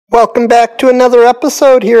Welcome back to another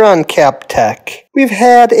episode here on CapTech. We've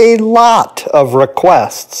had a lot of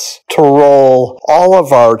requests to roll all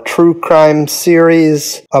of our true crime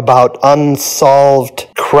series about unsolved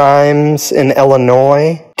crimes in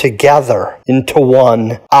Illinois together into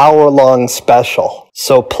one hour-long special.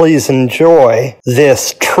 So please enjoy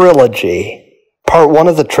this trilogy. Part 1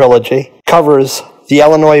 of the trilogy covers the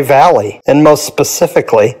Illinois Valley, and most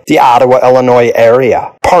specifically, the Ottawa, Illinois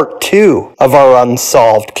area. Part 2 of our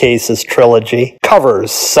Unsolved Cases trilogy covers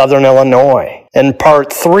Southern Illinois, and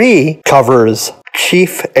Part 3 covers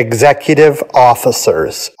Chief Executive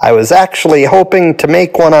Officers. I was actually hoping to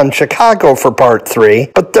make one on Chicago for Part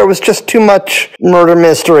 3, but there was just too much murder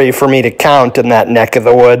mystery for me to count in that neck of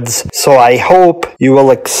the woods, so I hope you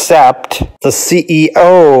will accept the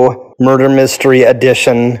CEO Murder Mystery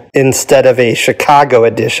Edition instead of a Chicago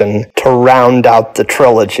edition to round out the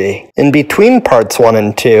trilogy. In between parts 1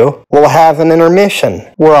 and 2, we'll have an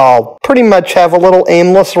intermission where I'll pretty much have a little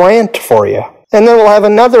aimless rant for you. And then we'll have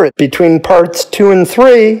another between parts 2 and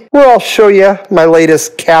 3 where I'll show you my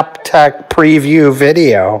latest CapTech preview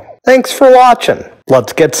video. Thanks for watching.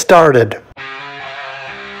 Let's get started.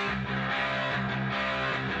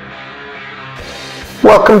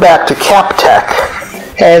 Welcome back to CapTech.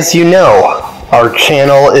 As you know, our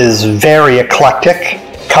channel is very eclectic,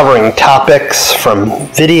 covering topics from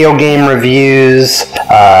video game reviews,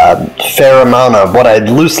 a fair amount of what I'd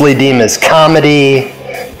loosely deem as comedy.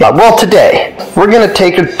 Well, today, we're going to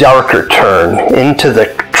take a darker turn into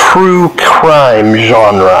the true crime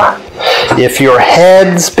genre. If your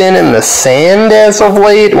head's been in the sand as of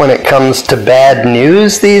late when it comes to bad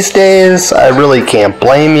news these days, I really can't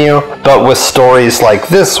blame you. But with stories like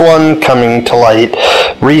this one coming to light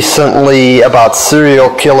recently about serial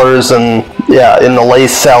killers in the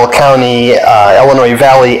LaSalle County, Illinois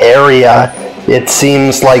Valley area, it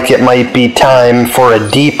seems like it might be time for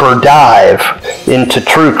a deeper dive into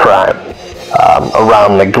true crime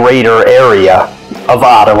around the greater area of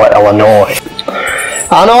Ottawa, Illinois.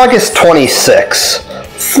 On August 26,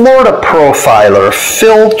 Florida profiler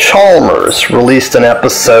Phil Chalmers released an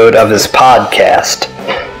episode of his podcast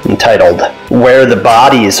entitled Where the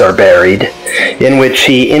Bodies Are Buried, in which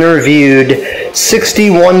he interviewed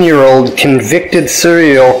 61-year-old convicted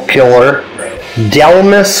serial killer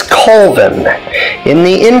Delmas Colvin. In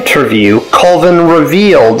the interview, Colvin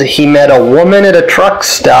revealed he met a woman at a truck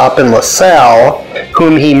stop in LaSalle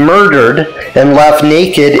whom he murdered and left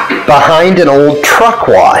naked behind an old truck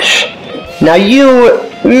wash. Now, you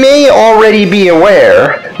may already be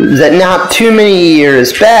aware that not too many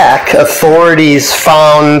years back, authorities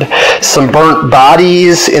found some burnt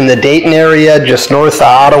bodies in the Dayton area just north of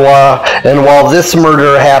Ottawa, and while this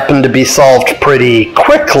murder happened to be solved pretty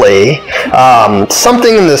quickly,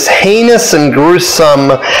 something in this heinous and gruesome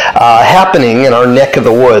happening in our neck of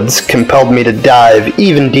the woods compelled me to dive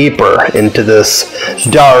even deeper into this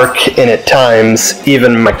dark and at times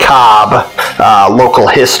even macabre local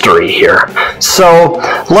history here. So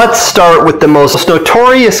let's start with the most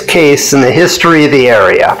notorious case in the history of the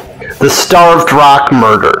area, the Starved Rock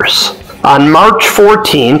murders. On March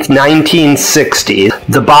 14, 1960,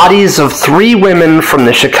 the bodies of 3 women from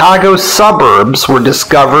the Chicago suburbs were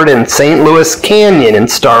discovered in St. Louis Canyon in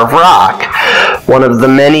Starved Rock, one of the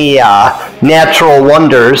many natural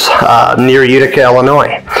wonders near Utica,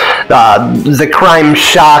 Illinois. The crime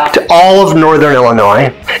shocked all of northern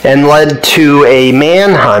Illinois and led to a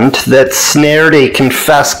manhunt that snared a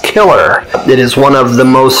confessed killer. It is one of the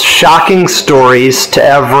most shocking stories to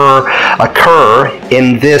ever occur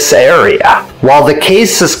in this area. While the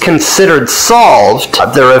case is considered solved,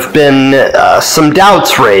 there have been some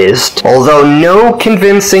doubts raised, although no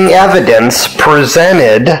convincing evidence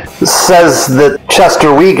presented says that Chester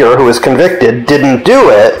Weger, who was convicted, didn't do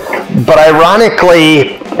it. But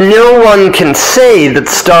ironically, no one can say that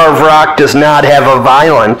Starved Rock does not have a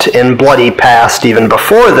violent and bloody past even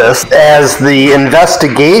before this, as the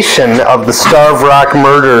investigation of the Starved Rock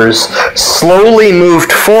murders slowly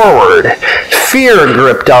moved forward. Fear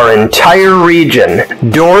gripped our entire region.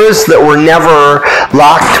 Doors that were never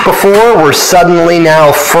locked before were suddenly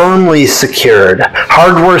now firmly secured.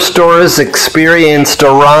 Hardware stores experienced a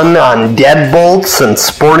run on deadbolts, and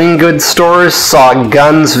sporting goods stores saw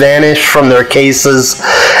guns vanish from their cases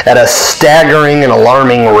at a staggering and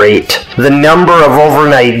alarming rate. The number of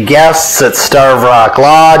overnight guests at Starved Rock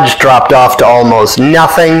Lodge dropped off to almost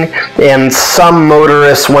nothing, and some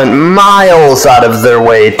motorists went miles out of their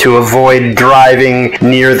way to avoid driving arriving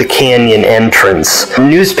near the canyon entrance.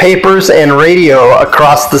 Newspapers and radio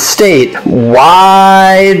across the state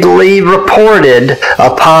widely reported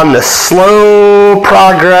upon the slow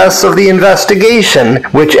progress of the investigation,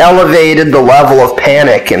 which elevated the level of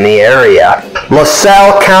panic in the area.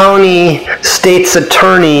 LaSalle County State's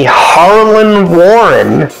Attorney Harlan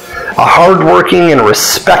Warren, a hardworking and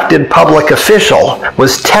respected public official,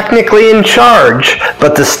 was technically in charge,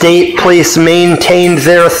 but the state police maintained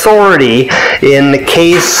their authority in the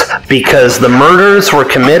case because the murders were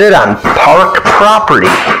committed on park property.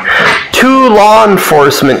 Two law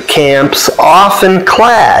enforcement camps often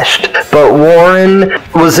clashed, but Warren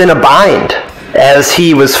was in a bind, as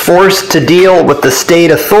he was forced to deal with the state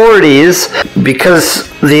authorities because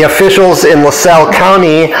the officials in LaSalle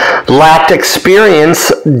County lacked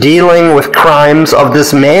experience dealing with crimes of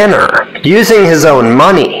this manner. Using his own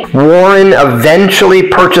money, Warren eventually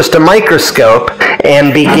purchased a microscope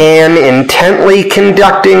and began intently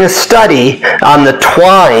conducting a study on the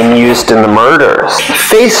twine used in the murders.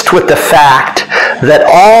 Faced with the fact that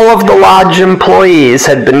all of the lodge employees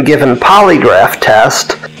had been given polygraph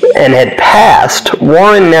tests and had passed,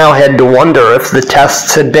 Warren now had to wonder if the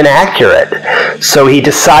tests had been accurate. So he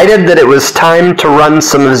decided that it was time to run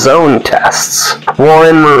some of his own tests.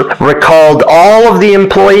 Warren recalled all of the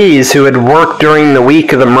employees who had worked during the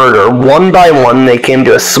week of the murder. One by one, they came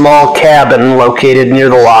to a small cabin located near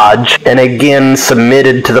the lodge and again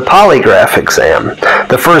submitted to the polygraph exam.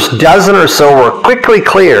 The first dozen or so were quickly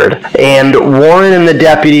cleared, and Warren and the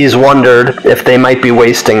deputies wondered if they might be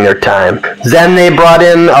wasting their time. Then they brought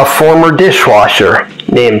in a former dishwasher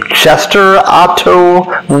named Chester Otto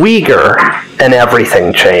Weger, and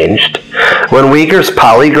everything changed. When Weger's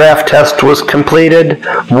polygraph test was completed,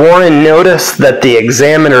 Warren noticed that the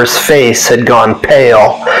examiner's face had gone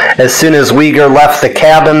pale. As soon as Weger left the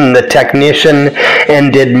cabin, the technician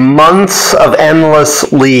ended months of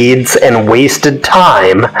endless leads and wasted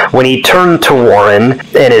time when he turned to Warren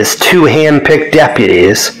and his two hand-picked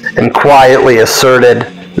deputies and quietly asserted,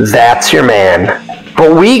 "That's your man."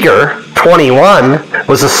 But Weger, 21,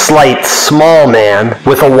 was a slight, small man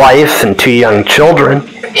with a wife and two young children.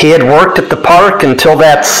 He had worked at the park until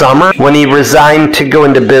that summer when he resigned to go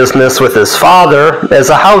into business with his father as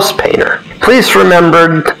a house painter. Police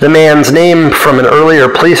remembered the man's name from an earlier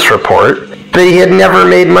police report, but he had never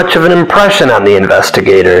made much of an impression on the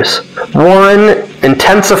investigators. Warren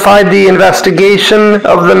intensified the investigation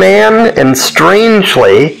of the man, and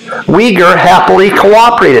strangely, Weger happily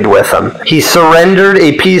cooperated with him. He surrendered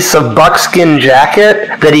a piece of buckskin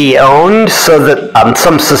jacket that he owned so that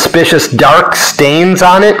some suspicious dark stains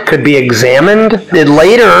on it could be examined. It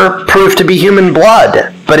later proved to be human blood,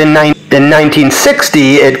 but in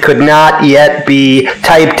 1960, it could not yet be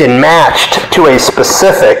typed and matched to a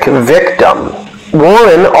specific victim.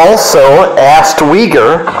 Warren also asked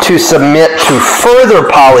Weger to submit to further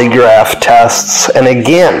polygraph tests, and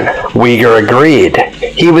again, Weger agreed.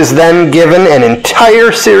 He was then given an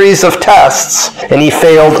entire series of tests, and he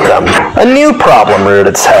failed them. A new problem reared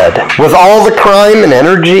its head. With all the crime and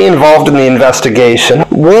energy involved in the investigation,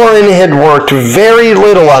 Warren had worked very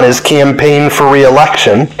little on his campaign for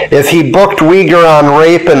re-election. If he booked Weger on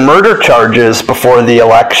rape and murder charges before the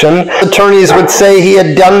election, attorneys would say he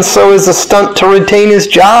had done so as a stunt to retain his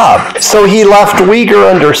job. So he left Weger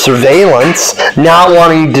under surveillance, not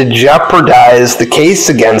wanting to jeopardize the case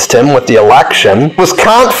against him with the election, was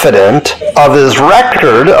confident of his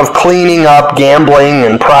record of cleaning up gambling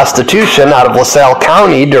and prostitution out of LaSalle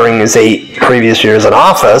County during his 8 previous years in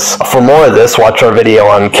office. For more of this, watch our video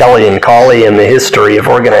on Kelly and Colley and the history of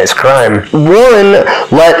organized crime. Warren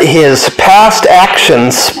let his past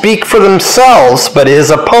actions speak for themselves, but his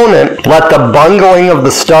opponent let the bungling of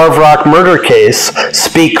the Starved Rock murder case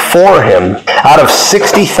speak for him. Out of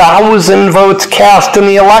 60,000 votes cast in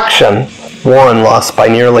the election, Warren lost by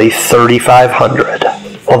nearly 3,500.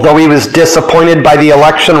 Although he was disappointed by the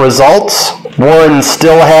election results, Warren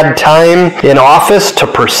still had time in office to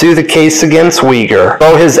pursue the case against Weger.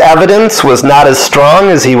 Though his evidence was not as strong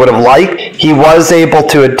as he would have liked, he was able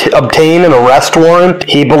to obtain an arrest warrant.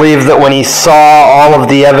 He believed that when he saw all of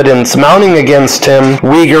the evidence mounting against him,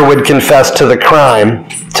 Weger would confess to the crime,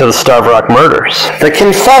 to the Starved Rock murders. The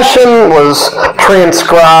confession was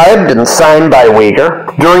transcribed and signed by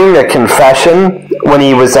Weger. During the confession, When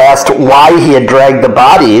he was asked why he had dragged the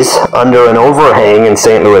bodies under an overhang in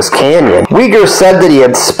St. Louis Canyon, Uyghur said that he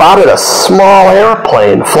had spotted a small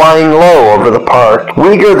airplane flying low over the park.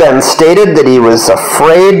 Uyghur then stated that he was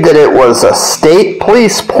afraid that it was a state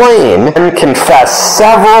police plane and confessed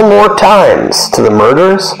several more times to the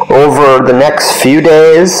murders over the next few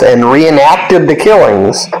days and reenacted the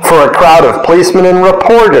killings for a crowd of policemen and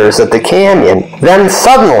reporters at the canyon. Then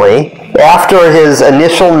suddenly, after his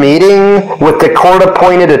initial meeting with the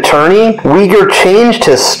court-appointed attorney, Uyghur changed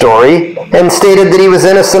his story and stated that he was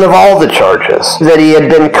innocent of all the charges, that he had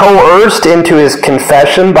been coerced into his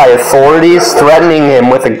confession by authorities threatening him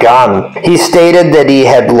with a gun. He stated that he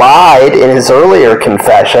had lied in his earlier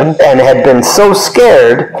confession and had been so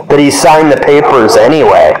scared that he signed the papers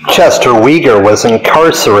anyway. Chester Uyghur was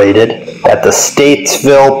incarcerated at the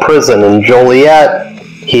Statesville prison in Joliet.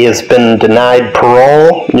 He has been denied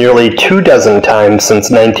parole nearly 24 times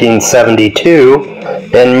since 1972,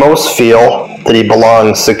 and most feel that he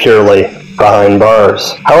belongs securely behind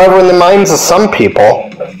bars. However, in the minds of some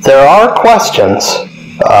people, there are questions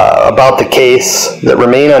about the case that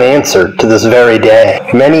remain unanswered to this very day.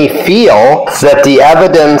 Many feel that the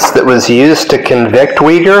evidence that was used to convict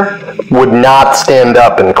Uyghur would not stand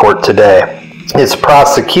up in court today. His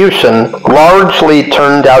prosecution largely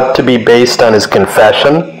turned out to be based on his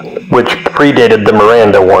confession, which predated the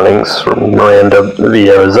Miranda warnings from Miranda v.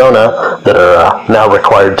 Arizona that are now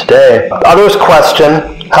required today. Others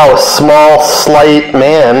question how a small, slight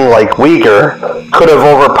man like Uyghur could have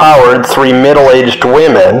overpowered 3 middle-aged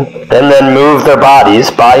women and then moved their bodies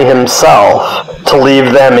by himself to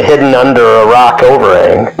leave them hidden under a rock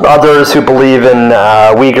overhang. Others who believe in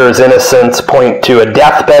Uyghur's innocence point to a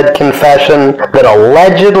deathbed confession that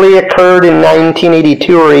allegedly occurred in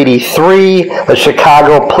 1982 or 83. A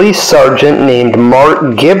Chicago police sergeant named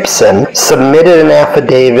Mark Gibson submitted an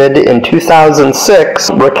affidavit in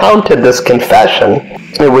 2006, recounted this confession.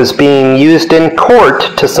 It was being used in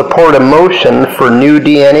court to support a motion for new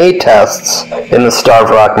DNA tests in the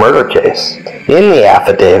Starved Rock murder case. In the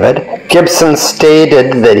affidavit, Gibson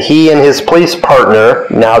stated that he and his police partner,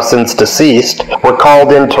 now since deceased, were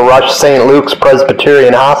called in to Rush St. Luke's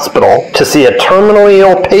Presbyterian Hospital to see a terminally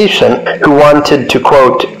ill patient who wanted to,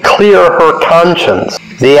 quote, clear her conscience.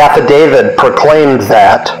 The affidavit proclaimed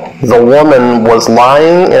that the woman was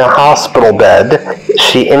lying in a hospital bed.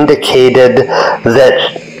 She indicated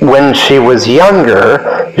that when she was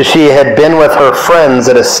younger, she had been with her friends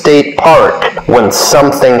at a state park when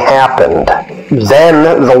something happened.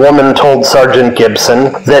 Then the woman told Sergeant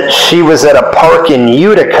Gibson that she was at a park in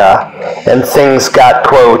Utica and things got,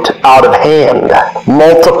 quote, out of hand.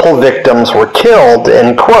 Multiple victims were killed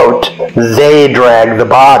and, quote, they dragged the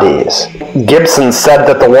bodies. Gibson said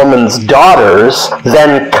that the woman's daughters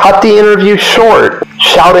then cut the interview short,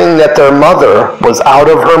 shouting that their mother was out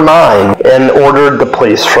of her mind and ordered the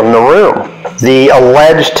police from the room. The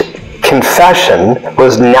alleged confession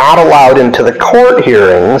was not allowed into the court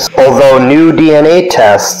hearings, although new DNA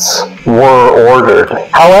tests were ordered.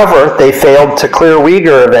 However, they failed to clear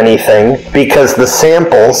Uyghur of anything because the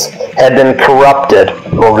samples had been corrupted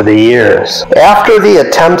over the years. After the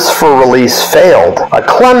attempts for release failed, a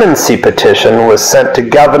clemency petition was sent to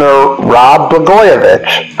Governor Rod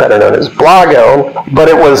Blagojevich, better known as Blago, but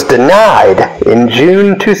it was denied in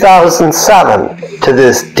June 2007. To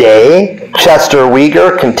this day, Chester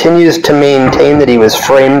Uyghur continues to maintain that he was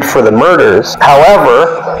framed for the murders.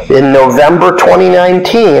 However, in November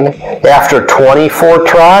 2019, after 24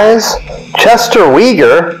 tries, Chester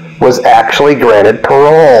Uyghur was actually granted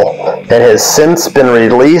parole and has since been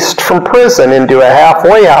released from prison into a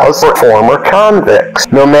halfway house for former convicts.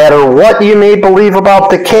 No matter what you may believe about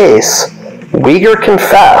the case, Uyghur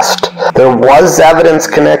confessed. There was evidence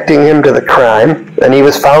connecting him to the crime, and he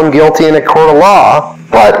was found guilty in a court of law.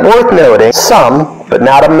 But worth noting, some, but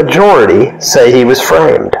not a majority, say he was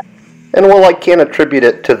framed. And while I can't attribute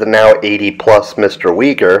it to the now 80-plus Mr.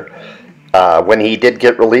 Uyghur, when he did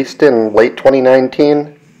get released in late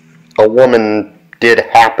 2019, a woman did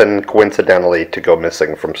happen coincidentally to go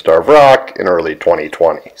missing from Starved Rock in early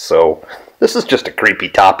 2020. So this is just a creepy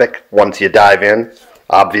topic once you dive in.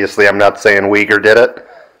 Obviously, I'm not saying Uyghur did it,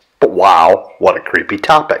 but wow, what a creepy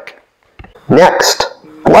topic. Next,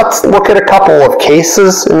 let's look at a couple of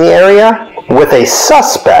cases in the area with a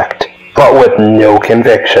suspect, but with no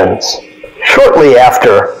convictions. Shortly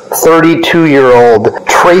after 32-year-old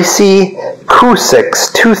Tracy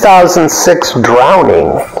Cusick's 2006 drowning,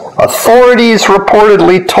 authorities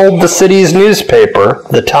reportedly told the city's newspaper,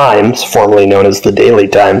 The Times, formerly known as the Daily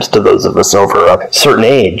Times to those of us over a certain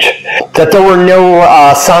age, that there were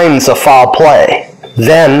no signs of foul play.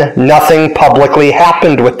 Then, nothing publicly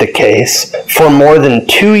happened with the case for more than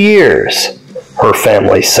 2 years, her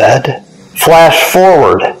family said. Flash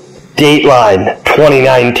forward, Dateline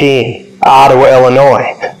 2019, Ottawa,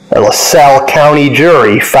 Illinois. A LaSalle County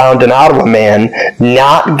jury found an Ottawa man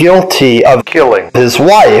not guilty of killing his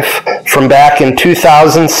wife from back in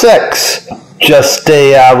 2006. Just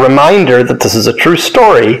a reminder that this is a true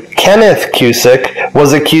story. Kenneth Cusick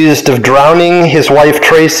was accused of drowning his wife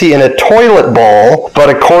Tracy in a toilet bowl, but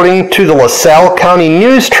according to the LaSalle County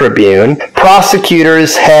News Tribune,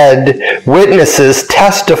 prosecutors had witnesses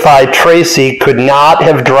testify Tracy could not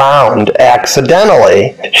have drowned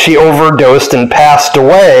accidentally. She overdosed and passed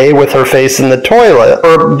away with her face in the toilet.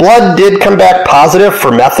 Her blood did come back positive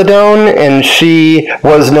for methadone, and she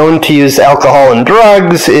was known to use alcohol and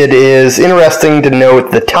drugs. It is interesting to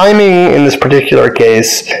note the timing in this particular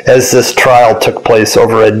case, as this trial took place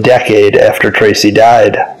over a decade after Tracy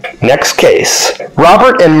died. Next case.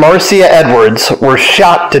 Robert and Marcia Edwards were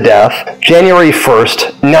shot to death January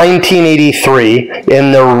 1st, 1983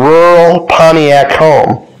 in their rural Pontiac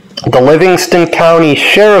home. The Livingston County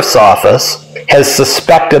Sheriff's Office has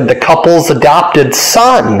suspected the couple's adopted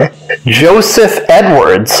son, Joseph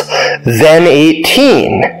Edwards, then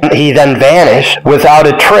 18. He then vanished without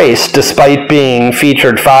a trace despite being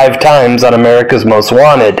featured 5 times on America's Most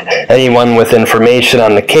Wanted. Anyone with information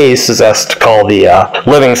on the case is asked to call the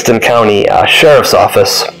Livingston County Sheriff's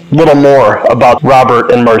Office. Little more about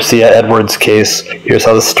Robert and Marcia Edwards' case. Here's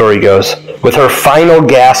how the story goes. With her final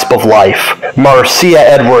gasp of life, Marcia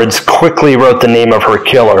Edwards quickly wrote the name of her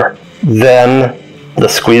killer. Then, the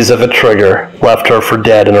squeeze of a trigger left her for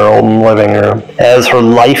dead in her own living room. As her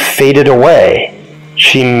life faded away,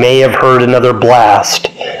 she may have heard another blast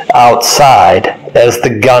outside as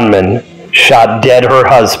the gunman shot dead her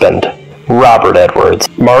husband, Robert Edwards.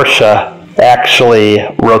 Marcia actually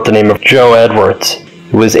wrote the name of Joe Edwards,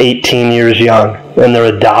 who was 18 years young, and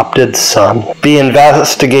their adopted son. The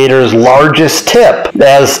investigators' largest tip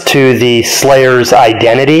as to the slayer's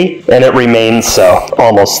identity, and it remains so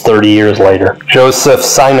almost 30 years later. Joseph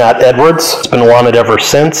Synott Edwards has been wanted ever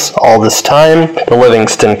since. All this time, the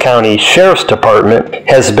Livingston County Sheriff's Department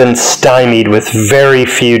has been stymied with very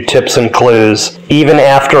few tips and clues. Even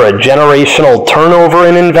after a generational turnover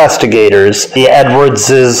in investigators, the Edwards'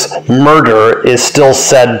 murder is still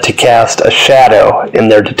said to cast a shadow in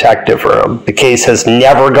their detective room. The case has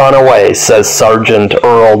never gone away, says Sergeant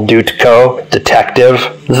Earl Dutko,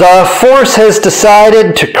 detective. The force has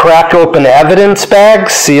decided to crack open evidence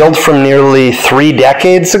bags sealed from nearly 3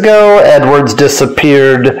 decades ago. Edwards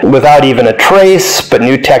disappeared without even a trace, but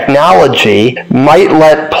new technology might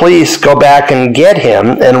let police go back and get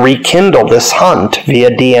him and rekindle this hunt via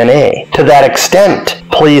DNA. To that extent,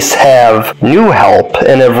 police have new help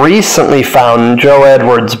and have recently found Joe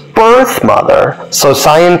Edwards' birth mother, so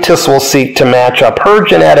scientists will seek to match up her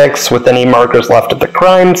genetics with any markers left at the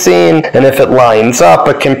crime scene, and if it lines up,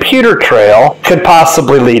 a computer trail could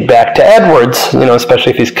possibly lead back to Edwards,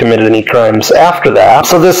 especially if he's committed any crimes after that.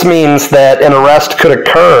 So this means that an arrest could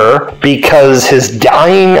occur because his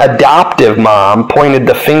dying adoptive mom pointed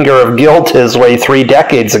the finger of guilt his way 3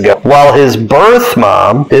 decades ago, while his birth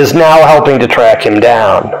mom is now helping to track him down.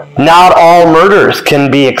 Not all murders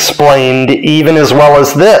can be explained even as well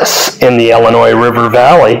as this in the Illinois River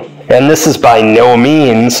Valley, and this is by no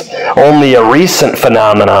means only a recent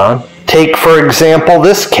phenomenon. Take, for example,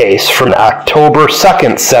 this case from October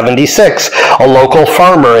 2nd, 76. A local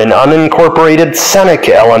farmer in unincorporated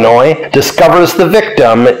Seneca, Illinois, discovers the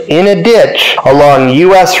victim in a ditch along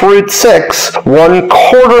U.S. Route 6,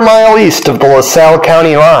 1/4 mile east of the LaSalle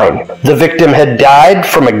County line. The victim had died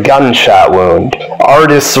from a gunshot wound.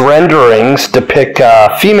 Artists' renderings depict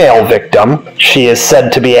a female victim. She is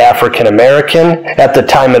said to be African American. At the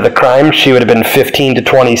time of the crime, she would have been 15 to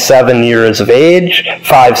 27 years of age,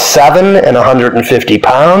 5'7", and 150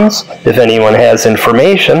 pounds. If anyone has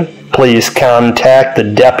information, please contact the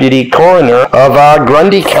deputy coroner of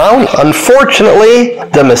Grundy County. Unfortunately,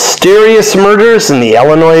 the mysterious murders in the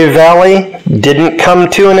Illinois Valley didn't come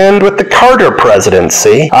to an end with the Carter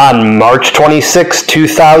presidency. On March 26,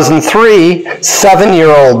 2003,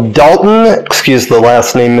 7-year-old Dalton, excuse the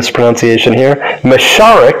last name mispronunciation here,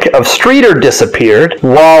 Masharik of Streeter disappeared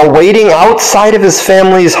while waiting outside of his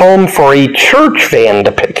family's home for a church van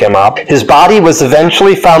to pick him up. His body was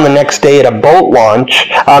eventually found the next day at a boat launch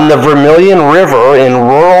on the Vermilion River in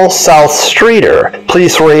rural South Streeter.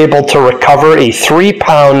 Police were able to recover a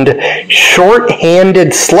 3-pound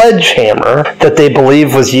short-handed sledgehammer that they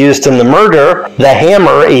believe was used in the murder. The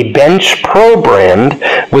hammer, a Bench Pro brand,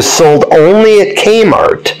 was sold only at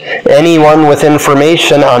Kmart. Anyone with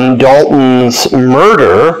information on Dalton's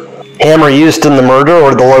murder hammer used in the murder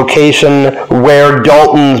or the location where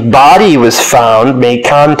Dalton's body was found may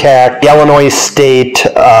contact the Illinois State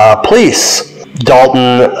Police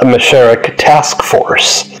Dalton Masherick Task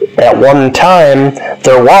Force. At one time,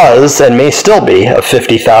 there was, and may still be, a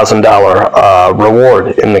 $50,000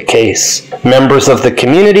 reward in the case. Members of the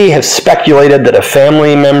community have speculated that a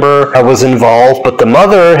family member was involved, but the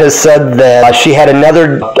mother has said that she had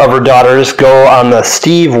another of her daughters go on the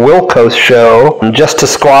Steve Wilkos show just to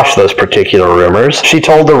squash those particular rumors. She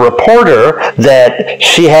told a reporter that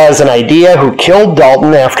she has an idea who killed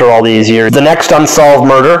Dalton after all these years. The next unsolved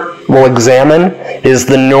murder we'll examine is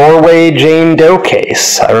the Norway Jane Doe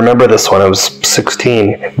case. I remember this one. I was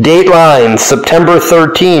 16. Dateline, September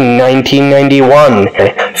 13,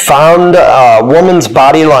 1991. Found a woman's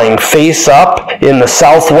body lying face up in the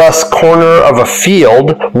southwest corner of a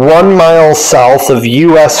field 1 mile south of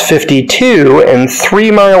US 52 and 3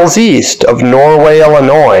 miles east of Norway,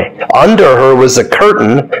 Illinois. Under her was a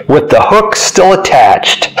curtain with the hook still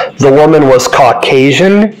attached. The woman was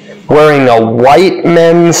Caucasian, wearing a white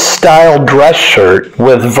men's style dress shirt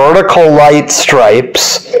with vertical light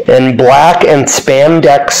stripes and black and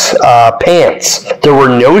spandex pants. There were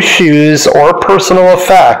no shoes or personal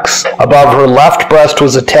effects. Above her left breast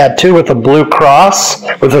was a tattoo with a blue cross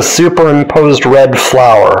with a superimposed red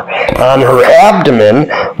flower. On her abdomen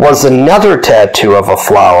was another tattoo of a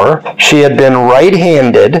flower. She had been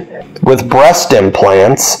right-handed with breast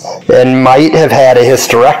implants and might have had a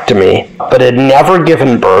hysterectomy, but had never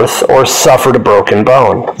given birth or suffered a broken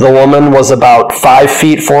bone. The woman was about 5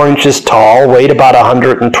 feet 4 inches tall, weighed about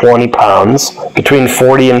 120 pounds, between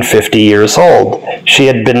 40 and 50 years old. She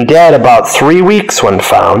had been dead about 3 weeks when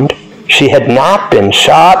found. She had not been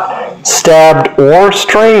shot, stabbed, or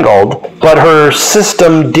strangled, but her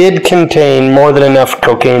system did contain more than enough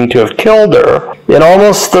cocaine to have killed her. In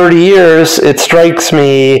almost 30 years, it strikes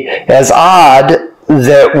me as odd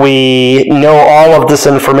that we know all of this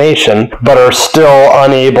information, but are still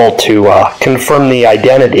unable to confirm the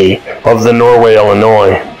identity of the Norway,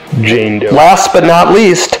 Illinois Jane Doe. Last but not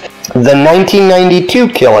least, the 1992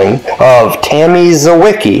 killing of Tammy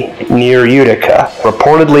Zawicki near Utica,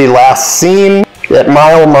 reportedly last seen at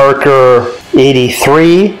mile marker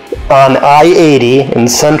 83 on I-80 in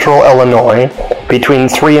central Illinois between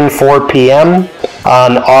 3 and 4 p.m.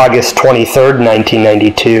 on August 23,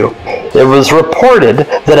 1992. It was reported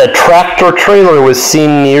that a tractor-trailer was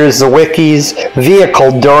seen near Zawicki's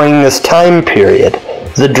vehicle during this time period.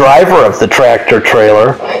 The driver of the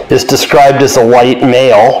tractor-trailer is described as a white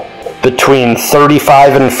male between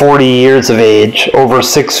 35 and 40 years of age, over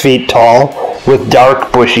 6 feet tall, with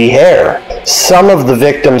dark bushy hair. Some of the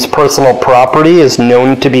victim's personal property is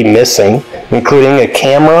known to be missing, including a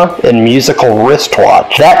camera and musical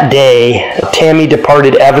wristwatch. That day, Tammy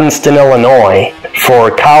departed Evanston, Illinois for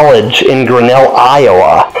college in Grinnell,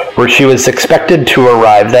 Iowa, where she was expected to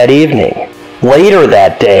arrive that evening. Later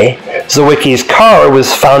that day, Zawicki's car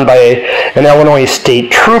was found by an Illinois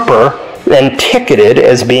state trooper and ticketed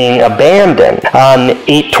as being abandoned. On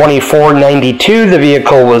 8/24/92, the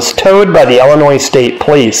vehicle was towed by the Illinois State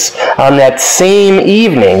Police. On that same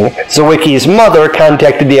evening, Zawicki's mother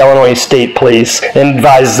contacted the Illinois State Police and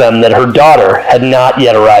advised them that her daughter had not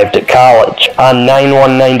yet arrived at college. On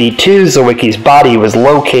 9/1/92, Zawicki's body was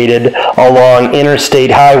located along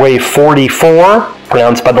Interstate Highway 44,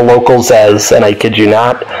 pronounced by the locals as, and I kid you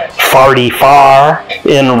not, Farty Far,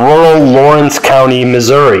 in rural Lawrence County,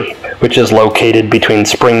 Missouri, which is located between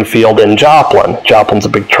Springfield and Joplin. Joplin's a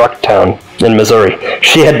big truck town in Missouri.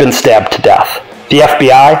 She had been stabbed to death. The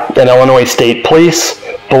FBI and Illinois State Police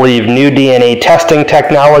believe new DNA testing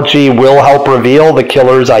technology will help reveal the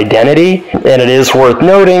killer's identity, and it is worth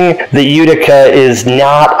noting that Utica is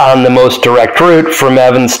not on the most direct route from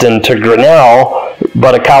Evanston to Grinnell,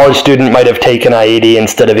 but a college student might have taken I-80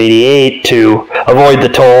 instead of 88 to avoid the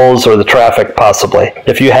tolls or the traffic possibly.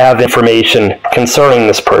 If you have information concerning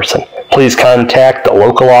this person, please contact the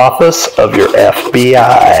local office of your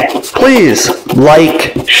FBI. Please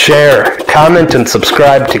like, share, comment, and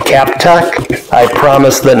subscribe to CapTech. I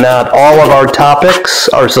promise that not all of our topics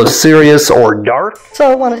are so serious or dark.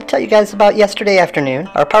 So I wanted to tell you guys about yesterday afternoon.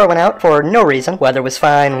 Our power went out for no reason. Weather was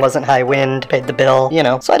fine, wasn't high wind, paid the bill, you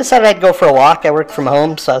know. So I decided I'd go for a walk. I work from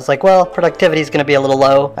home, so I was like, well, productivity's gonna be a little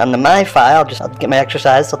low. On the I'll get my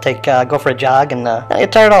exercise, I'll go for a jog, and when I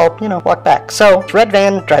get tired, I'll, walk back. So, this red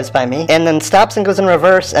van drives by me, and then stops and goes in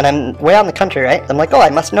reverse, and I'm way out in the country, right? I'm like, oh, I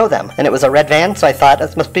must know them. And it was a red van, so I thought,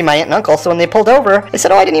 this must be my aunt and uncle. So when they pulled over, I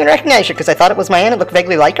said, oh, I didn't even recognize you because I thought it was my aunt. It looked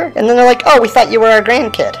vaguely like her. And then they're like, oh, we thought you were our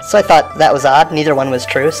grandkid. So I thought that was odd. Neither one was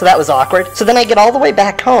true. So that was awkward. So then I get all the way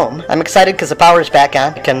back home. I'm excited because the power's back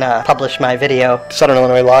on. I can publish my video. Southern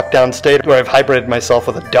Illinois lockdown state where I've hybrided myself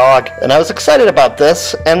with a dog. And I was excited about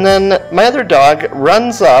this. And then my other dog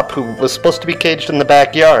runs up, who was supposed to be caged in the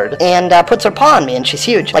backyard, and puts her paw on me. And she's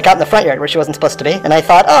huge, like out in the front yard where she wasn't supposed to be. And I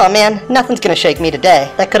thought, oh man, nothing's gonna shake me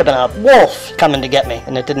today. That could have been a wolf coming to get me.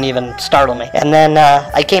 And it didn't even startle me. And then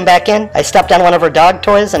I came back in. I stepped on one of her dog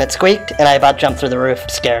toys and it squeaked. And I about jumped through the roof,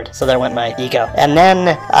 scared. So there went my ego. And then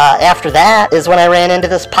after that is when I ran into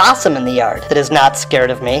this possum in the yard that is not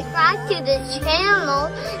scared of me. Subscribe to this channel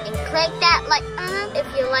and click that like if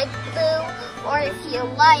you like blue or if you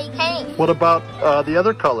like pink. What about the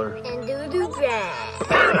other color? And do that.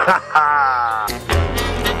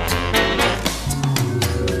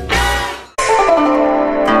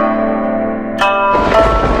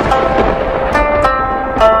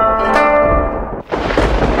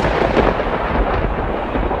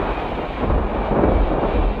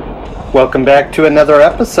 Welcome back to another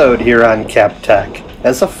episode here on CapTech.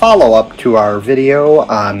 As a follow-up to our video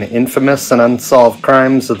on infamous and unsolved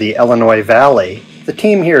crimes of the Illinois Valley, the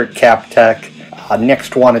team here at CapTech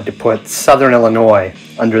next wanted to put Southern Illinois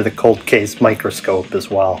under the cold case microscope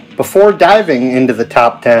as well. Before diving into the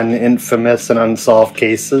top 10 infamous and unsolved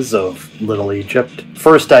cases of Little Egypt,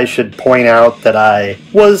 first I should point out that I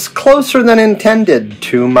was closer than intended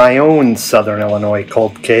to my own Southern Illinois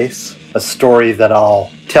cold case, a story that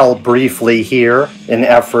I'll tell briefly here in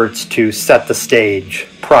efforts to set the stage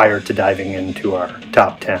prior to diving into our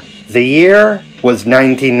top 10. The year was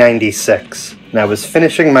 1996, and I was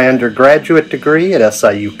finishing my undergraduate degree at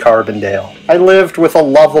SIU Carbondale. I lived with a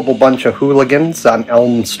lovable bunch of hooligans on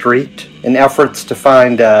Elm Street in efforts to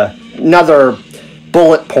find another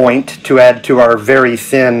bullet point to add to our very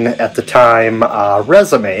thin, at the time,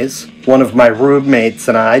 resumes. One of my roommates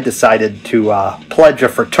and I decided to pledge a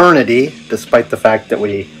fraternity, despite the fact that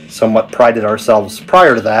we somewhat prided ourselves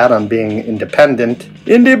prior to that on being independent.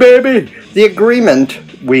 Indie baby! The agreement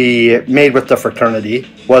we made with the fraternity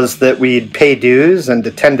was that we'd pay dues and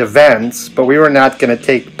attend events, but we were not going to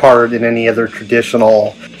take part in any other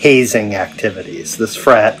traditional hazing activities. This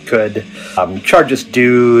frat could charge us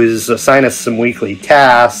dues, assign us some weekly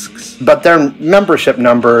tasks, but their membership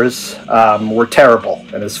numbers were terrible.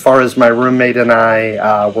 And as far as my roommate and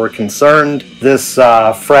I were concerned, this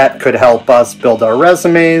frat could help us build our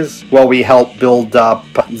resumes while we helped build up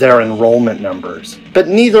their enrollment numbers. But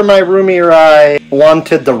neither my roomie or I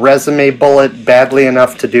wanted the resume bullet badly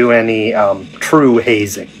enough to do any true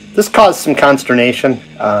hazing. This caused some consternation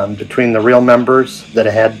between the real members that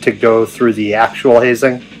had to go through the actual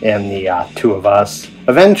hazing and the two of us.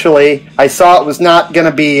 Eventually, I saw it was not going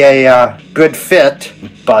to be a good fit,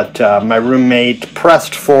 but my roommate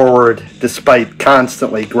pressed forward despite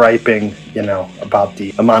constantly griping, about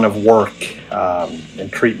the amount of work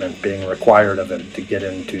and treatment being required of him to get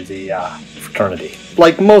into the fraternity.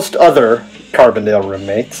 Like most other Carbondale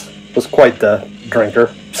roommates, was quite the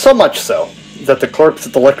drinker. So much so that the clerks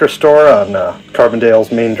at the liquor store on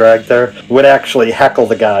Carbondale's main drag there would actually heckle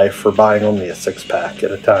the guy for buying only a six-pack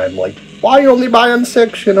at a time. Like, why are you only buying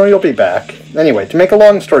six? You'll be back. Anyway, to make a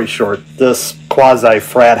long story short, this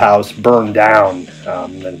quasi-frat house burned down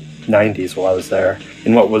in the 90s while I was there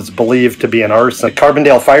in what was believed to be an arson. The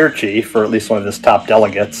Carbondale fire chief, or at least one of his top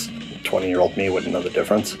delegates, 20-year-old me wouldn't know the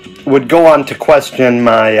difference, would go on to question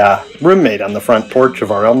my roommate on the front porch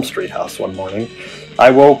of our Elm Street house one morning. I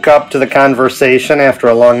woke up to the conversation after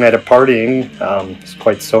a long night of partying. It's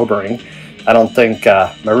quite sobering. I don't think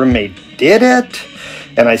my roommate did it,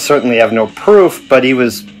 and I certainly have no proof, but he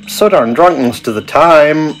was so darn drunk most of the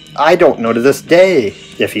time, I don't know to this day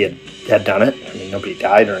if he had done it. I mean, nobody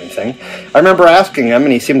died or anything. I remember asking him,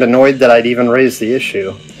 and he seemed annoyed that I'd even raised the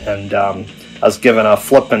issue, and I was given a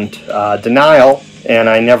flippant denial, and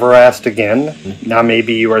I never asked again. Now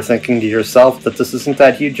maybe you are thinking to yourself that this isn't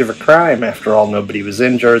that huge of a crime. After all, nobody was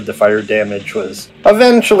injured, the fire damage was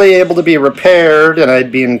eventually able to be repaired, and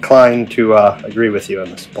I'd be inclined to agree with you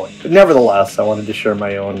on this point. But nevertheless, I wanted to share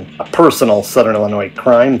my own personal Southern Illinois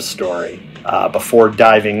crime story before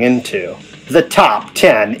diving into the top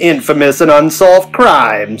 10 infamous and unsolved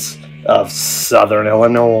crimes of Southern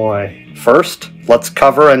Illinois. First, let's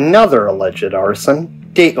cover another alleged arson.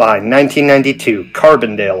 Dateline 1992,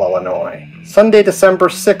 Carbondale, Illinois. Sunday, December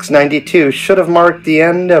 6, 92 should have marked the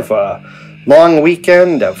end of a long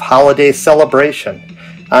weekend of holiday celebration.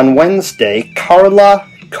 On Wednesday, Carla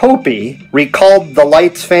Copey recalled the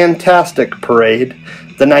Lights Fantastic parade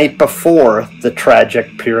the night before the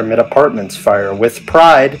tragic Pyramid Apartments fire. With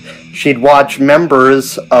pride, she'd watch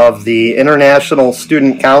members of the International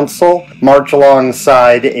Student Council march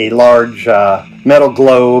alongside a large metal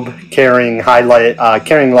globe carrying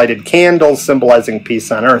lighted candles symbolizing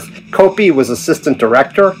peace on Earth. Kopi was assistant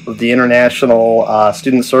director of the International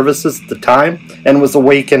Student Services at the time and was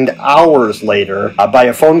awakened hours later by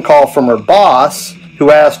a phone call from her boss, who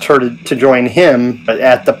asked her to join him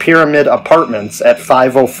at the Pyramid Apartments at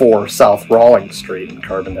 504 South Rawlings Street in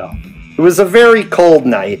Carbondale. It was a very cold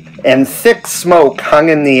night, and thick smoke hung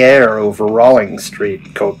in the air over Rawlings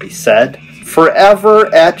Street, Kopi said. Forever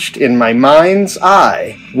etched in my mind's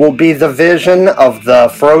eye will be the vision of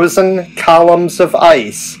the frozen columns of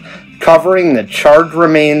ice covering the charred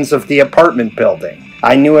remains of the apartment building.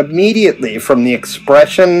 I knew immediately from the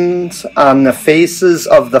expressions on the faces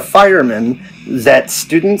of the firemen that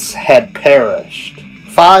students had perished.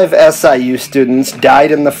 5 SIU students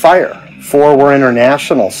died in the fire. 4 were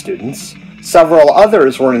international students. Several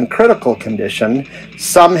others were in critical condition,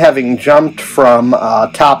 some having jumped from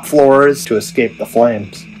top floors to escape the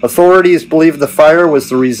flames. Authorities believe the fire was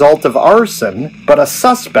the result of arson, but a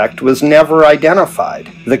suspect was never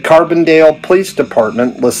identified. The Carbondale Police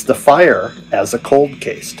Department lists the fire as a cold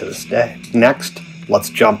case to this day. Next, let's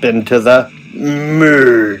jump into the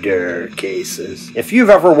murder cases. If you've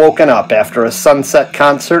ever woken up after a Sunset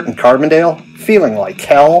concert in Carbondale, feeling like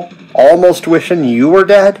hell, almost wishing you were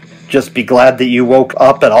dead, just be glad that you woke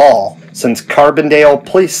up at all, since Carbondale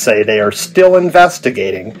police say they are still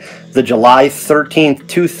investigating the July 13,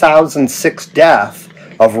 2006 death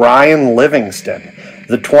of Ryan Livingston.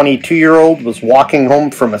 The 22-year-old was walking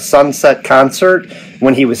home from a Sunset concert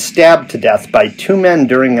when he was stabbed to death by 2 men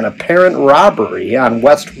during an apparent robbery on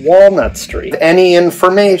West Walnut Street. Any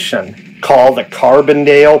information, call the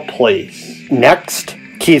Carbondale police. Next,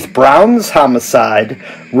 Keith Brown's homicide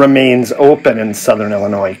remains open in southern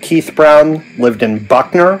Illinois. Keith Brown lived in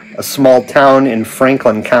Buckner, a small town in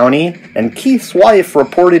Franklin County, and Keith's wife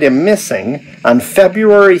reported him missing on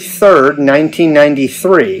February 3rd,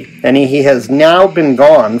 1993, and he has now been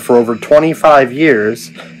gone for over 25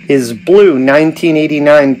 years. His blue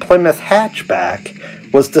 1989 Plymouth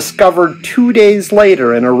hatchback was discovered 2 days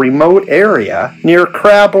later in a remote area near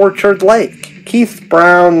Crab Orchard Lake. Keith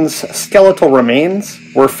Brown's skeletal remains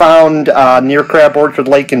were found near Crab Orchard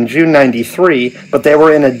Lake in June '93, but they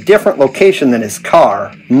were in a different location than his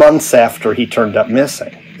car, months after he turned up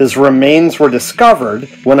missing. His remains were discovered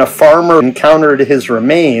when a farmer encountered his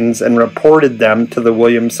remains and reported them to the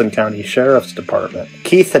Williamson County Sheriff's Department.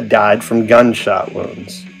 Keith had died from gunshot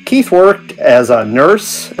wounds. Keith worked as a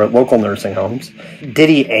nurse at local nursing homes. Did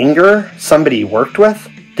he anger somebody he worked with?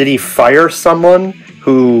 Did he fire someone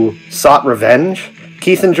who sought revenge?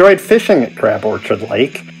 Keith enjoyed fishing at Crab Orchard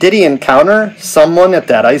Lake. Did he encounter someone at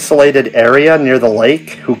that isolated area near the lake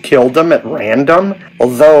who killed him at random?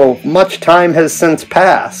 Although much time has since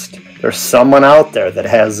passed, there's someone out there that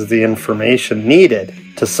has the information needed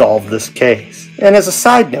to solve this case. And as a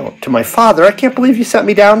side note to my father, I can't believe you sent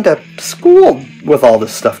me down to school with all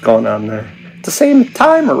this stuff going on there. At the same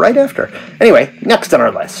time or right after. Anyway, next on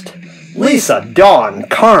our list. Lisa Dawn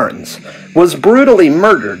Carnes was brutally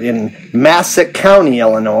murdered in Massac County,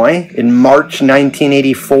 Illinois in March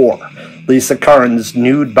 1984. Lisa Carnes'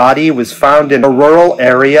 nude body was found in a rural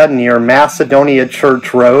area near Macedonia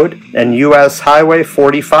Church Road and U.S. Highway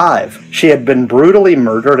 45. She had been brutally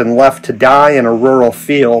murdered and left to die in a rural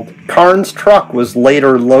field. Carnes' truck was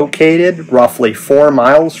later located roughly 4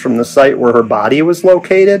 miles from the site where her body was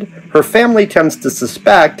located. Her family tends to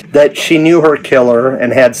suspect that she knew her killer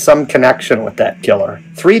and had some connection with that killer.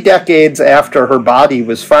 3 decades after her body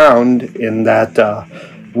was found in that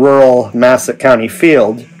rural Massac County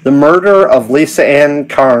field, the murder of Lisa Ann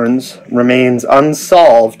Carnes remains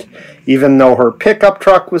unsolved, even though her pickup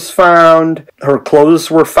truck was found, her clothes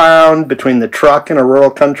were found between the truck and a rural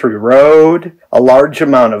country road. A large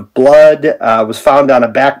amount of blood was found on a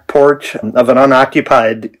back porch of an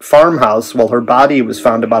unoccupied farmhouse while her body was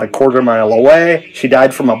found about a quarter-mile away. She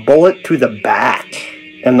died from a bullet to the back.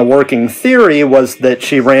 And the working theory was that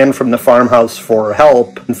she ran from the farmhouse for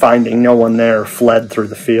help and finding no one there, fled through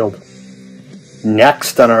the field.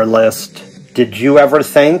 Next on our list, did you ever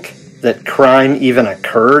think that crime even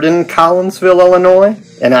occurred in Collinsville, Illinois?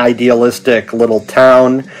 an idealistic little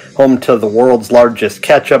town, home to the world's largest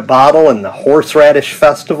ketchup bottle and the horseradish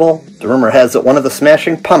festival. The rumor has it one of the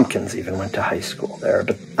Smashing Pumpkins even went to high school there,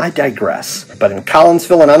 but I digress. But in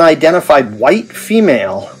Collinsville, an unidentified white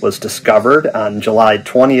female was discovered on July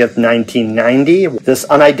 20th, 1990. This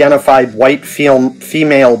unidentified white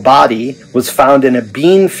female body was found in a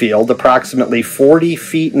bean field approximately 40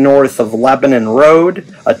 feet north of Lebanon Road,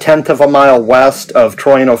 a tenth of a mile west of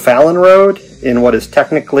Troy and O'Fallon Road, in what is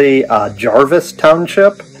technically Jarvis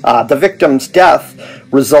Township. The victim's death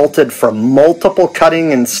resulted from multiple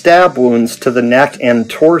cutting and stab wounds to the neck and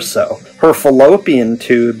torso. Her fallopian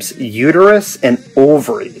tubes, uterus, and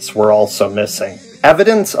ovaries were also missing.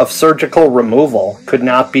 Evidence of surgical removal could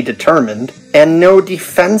not be determined, and no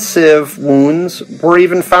defensive wounds were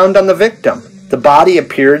even found on the victim. The body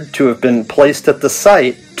appeared to have been placed at the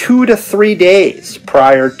site 2 to 3 days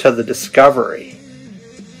prior to the discovery.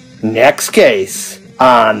 Next case.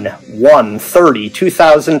 On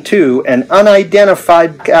 1/30/2002, an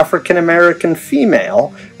unidentified African-American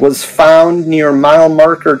female was found near mile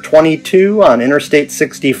marker 22 on Interstate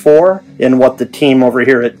 64 in what the team over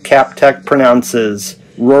here at CapTech pronounces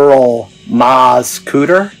rural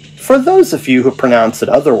Maas-Cooter. For those of you who pronounce it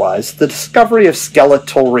otherwise, the discovery of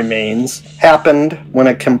skeletal remains happened when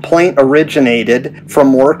a complaint originated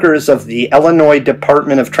from workers of the Illinois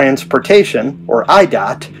Department of Transportation, or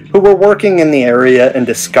IDOT, who were working in the area and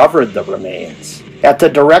discovered the remains. At the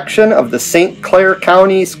direction of the St. Clair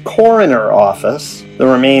County's coroner office, the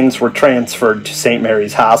remains were transferred to St.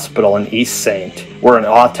 Mary's Hospital in East St., where an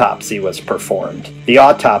autopsy was performed. The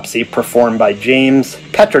autopsy, performed by James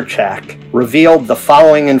Petrchak, revealed the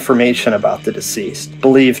following information about the deceased.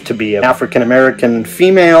 Believed to be an African-American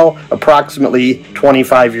female, approximately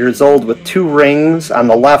 25 years old, with 2 rings on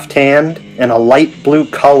the left hand and a light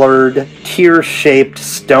blue-colored, tear-shaped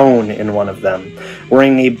stone in one of them,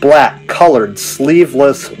 wearing a black-colored,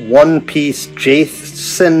 sleeveless, one-piece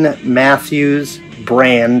Jason Matthews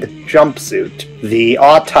brand jumpsuit. The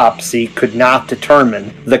autopsy could not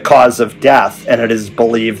determine the cause of death, and it is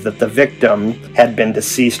believed that the victim had been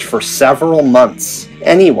deceased for several months.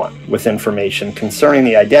 Anyone with information concerning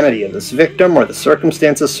the identity of this victim or the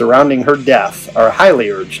circumstances surrounding her death are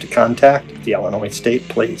highly urged to contact the Illinois State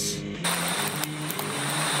Police.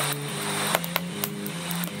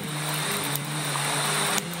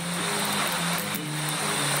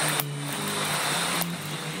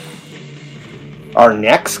 Our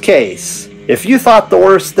next case. If you thought the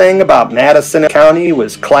worst thing about Madison County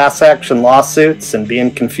was class action lawsuits and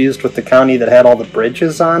being confused with the county that had all the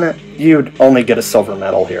bridges on it, you'd only get a silver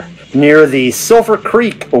medal here. Near the Silver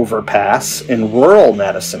Creek overpass in rural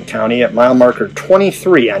Madison County at mile marker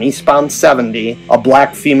 23 on eastbound 70, a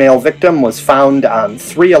black female victim was found on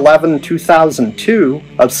 3/11/2002.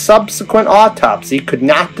 A subsequent autopsy could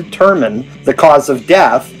not determine the cause of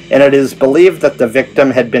death, and it is believed that the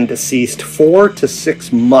victim had been deceased 4 to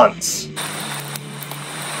 6 months.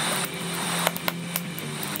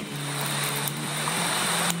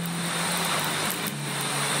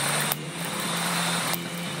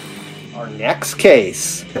 Our next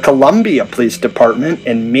case, the Columbia Police Department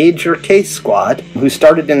and Major Case Squad, who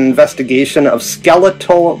started an investigation of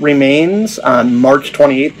skeletal remains on March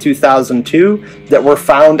 28, 2002, that were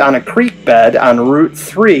found on a creek bed on Route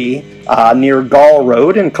 3 near Gall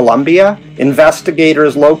Road in Columbia.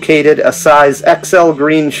 Investigators located a size XL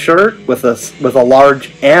green shirt with a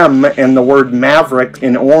large M and the word Maverick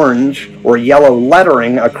in orange or yellow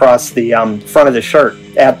lettering across the front of the shirt.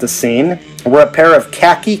 At the scene were a pair of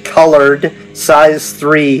khaki-colored size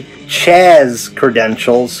 3 Chaz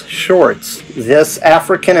credentials shorts. This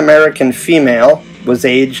African-American female was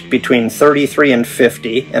aged between 33 and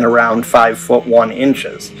 50 and around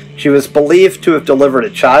 5'1". She was believed to have delivered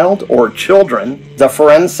a child or children. The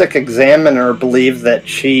forensic examiner believed that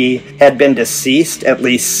she had been deceased at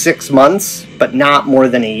least 6 months, but not more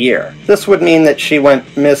than a year. This would mean that she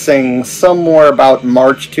went missing somewhere about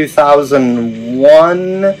March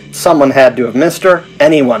 2001. Someone had to have missed her.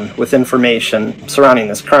 Anyone with information surrounding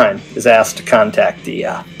this crime is asked to contact the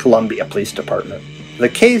Columbia Police Department. The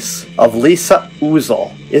case of Lisa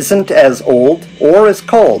Uzel isn't as old or as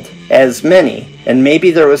cold as many, and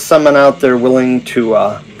maybe there was someone out there willing to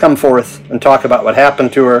come forth and talk about what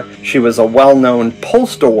happened to her. She was a well-known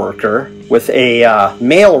postal worker with a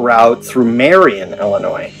mail route through Marion,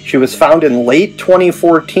 Illinois. She was found in late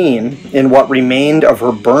 2014 in what remained of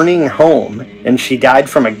her burning home, and she died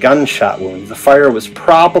from a gunshot wound. The fire was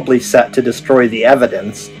probably set to destroy the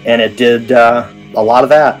evidence, and it did a lot of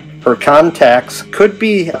that. Her contacts could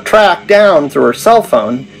be tracked down through her cell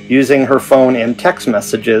phone using her phone and text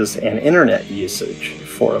messages and internet usage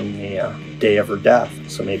from the day of her death,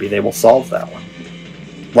 so maybe they will solve that one.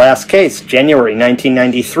 Last case, January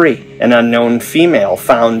 1993. An unknown female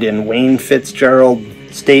found in Wayne Fitzgerald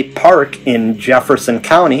State Park in Jefferson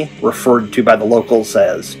County, referred to by the locals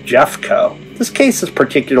as Jeffco. This case is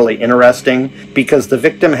particularly interesting because the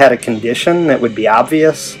victim had a condition that would be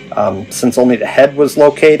obvious. Since only the head was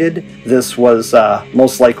located, this was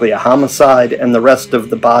most likely a homicide, and the rest of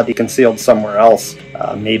the body concealed somewhere else,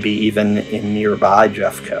 maybe even in nearby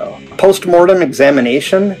Jeffco. Post-mortem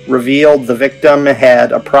examination revealed the victim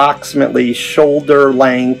had approximately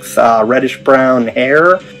shoulder-length reddish-brown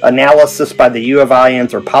hair. Analysis by the U of I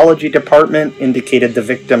anthropology department indicated the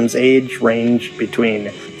victim's age ranged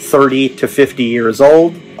between 30 to 50 years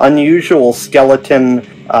old. Unusual skeleton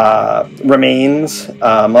remains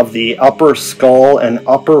of the upper skull and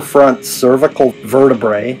upper front cervical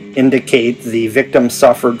vertebrae indicate the victim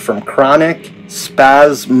suffered from chronic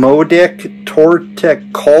spasmodic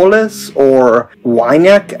torticollis or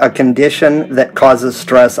Wynek, a condition that causes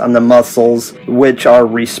stress on the muscles which are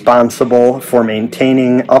responsible for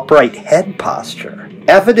maintaining upright head posture.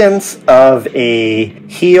 Evidence of a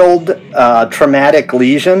healed traumatic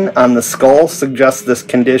lesion on the skull suggests this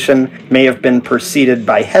condition may have been preceded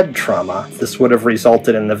by head trauma. This would have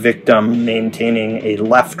resulted in the victim maintaining a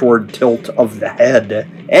leftward tilt of the head.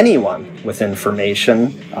 Anyone with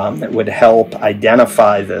information that would help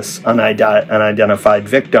identify this unidentified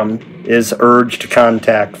victim is urged to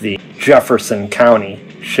contact the Jefferson County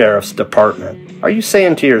Sheriff's Department. Are you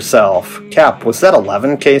saying to yourself, Cap, was that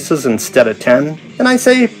 11 cases instead of 10? And I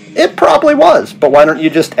say, it probably was, but why don't you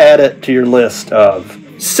just add it to your list of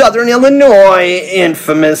Southern Illinois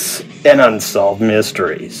infamous and unsolved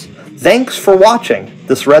mysteries? Thanks for watching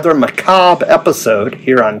this rather macabre episode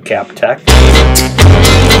here on Cap Tech.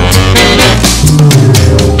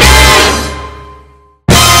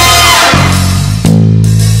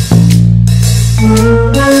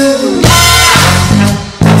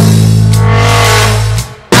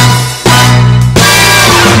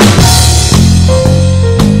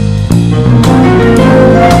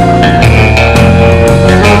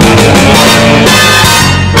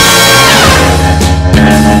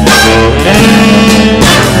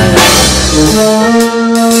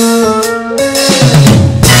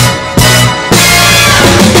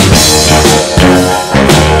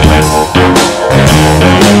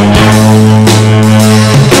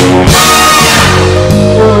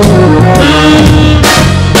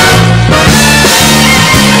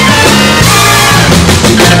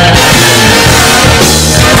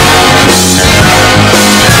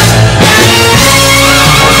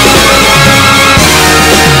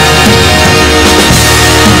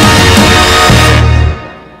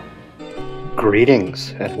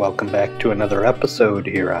 Greetings, and welcome back to another episode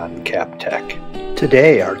here on Cap Tech.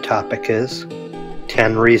 Today our topic is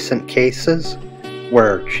 10 recent cases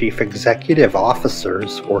where chief executive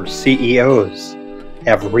officers or CEOs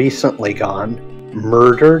have recently gone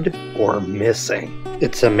murdered or missing.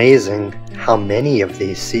 It's amazing how many of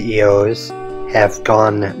these CEOs have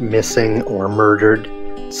gone missing or murdered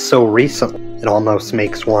so recently. It almost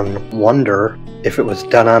makes one wonder if it was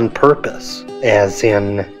done on purpose, as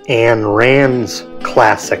in Ayn Rand's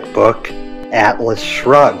classic book, Atlas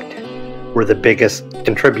Shrugged, where the biggest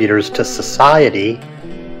contributors to society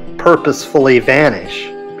purposefully vanish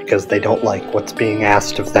because they don't like what's being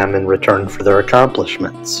asked of them in return for their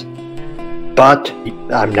accomplishments. But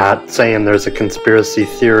I'm not saying there's a conspiracy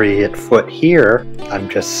theory at foot here. I'm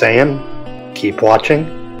just saying, keep watching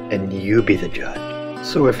and you be the judge.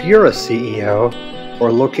 So if you're a CEO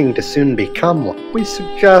or looking to soon become one, we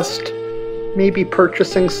suggest maybe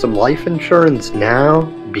purchasing some life insurance now,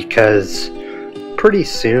 because pretty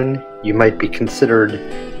soon you might be considered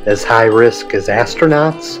as high risk as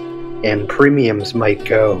astronauts, and premiums might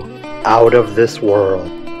go out of this world.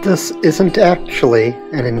 This isn't actually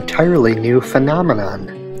an entirely new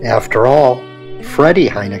phenomenon. After all, Freddie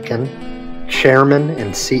Heineken, chairman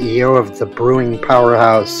and CEO of the brewing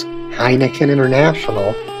powerhouse Heineken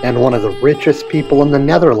International, and one of the richest people in the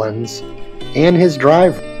Netherlands, and his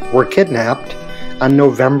driver were kidnapped on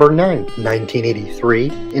November 9, 1983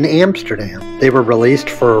 in Amsterdam. They were released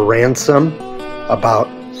for a ransom about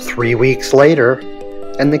 3 weeks later,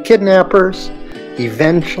 and the kidnappers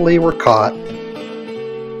eventually were caught.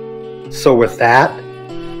 So with that,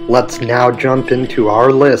 let's now jump into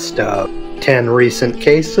our list of 10 recent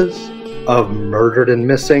cases of murdered and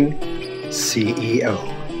missing CEO.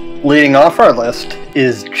 Leading off our list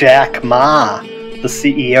is Jack Ma, the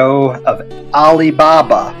CEO of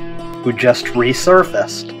Alibaba, who just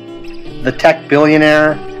resurfaced. The tech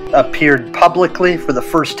billionaire appeared publicly for the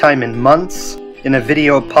first time in months in a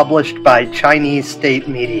video published by Chinese state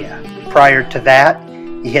media. Prior to that,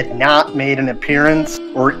 he had not made an appearance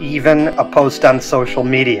or even a post on social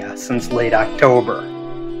media since late October.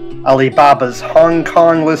 Alibaba's Hong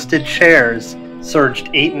Kong listed shares surged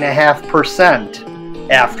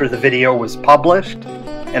 8.5% after the video was published,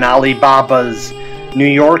 and Alibaba's New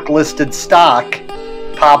York listed stock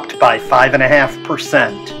popped by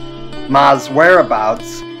 5.5%. Ma's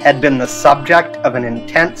whereabouts had been the subject of an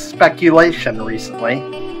intense speculation recently,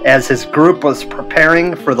 as his group was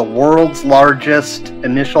preparing for the world's largest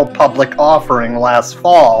initial public offering last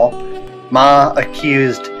fall. Ma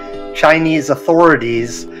accused Chinese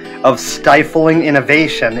authorities of stifling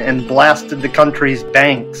innovation and blasted the country's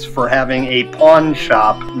banks for having a pawn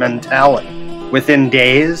shop mentality. Within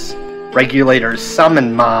days, regulators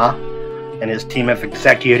summoned Ma and his team of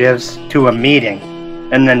executives to a meeting,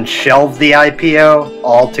 and then shelved the IPO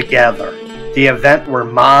altogether. The event where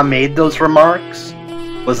Ma made those remarks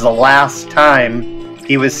was the last time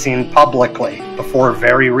he was seen publicly before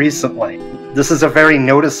very recently. This is a very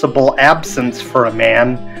noticeable absence for a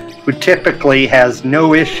man who typically has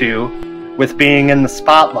no issue with being in the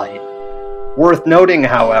spotlight. Worth noting,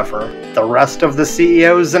 however, the rest of the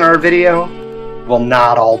CEOs in our video will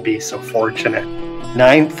not all be so fortunate.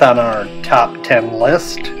 9th on our top 10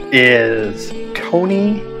 list is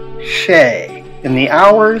Tony Hsieh. In the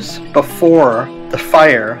hours before the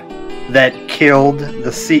fire that killed the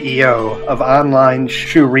CEO of online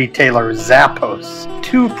shoe retailer Zappos,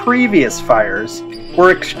 2 previous fires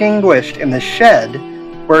were extinguished in the shed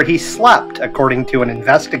where he slept, according to an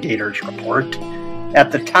investigator's report.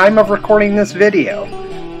 At the time of recording this video,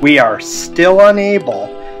 we are still unable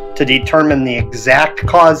to determine the exact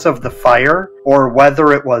cause of the fire or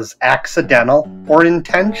whether it was accidental or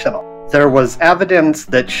intentional. There was evidence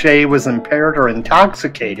that Hsieh was impaired or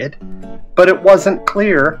intoxicated, but it wasn't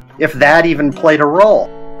clear if that even played a role.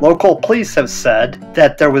 Local police have said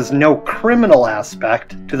that there was no criminal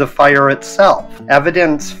aspect to the fire itself.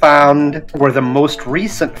 Evidence found where the most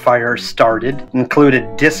recent fire started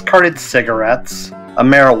included discarded cigarettes, a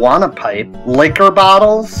marijuana pipe, liquor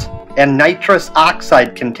bottles, and nitrous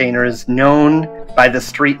oxide containers known by the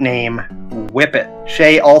street name Whippet.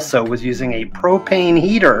 Hsieh also was using a propane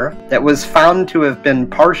heater that was found to have been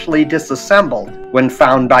partially disassembled when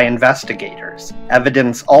found by investigators.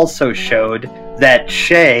 Evidence also showed that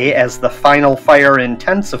Hsieh, as the final fire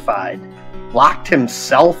intensified, locked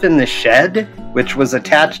himself in the shed, which was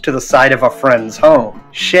attached to the side of a friend's home.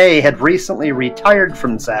 Hsieh had recently retired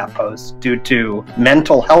from Zappos due to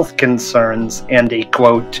mental health concerns and a,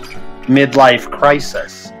 quote, midlife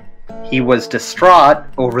crisis. He was distraught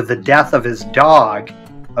over the death of his dog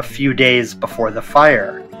a few days before the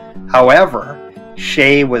fire. However,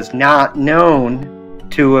 Hsieh was not known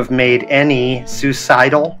to have made any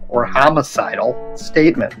suicidal or homicidal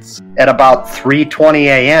statements. At about 3:20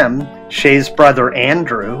 a.m., Hsieh's brother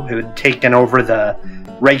Andrew, who had taken over the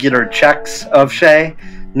regular checks of Hsieh,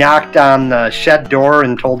 knocked on the shed door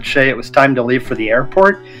and told Hsieh it was time to leave for the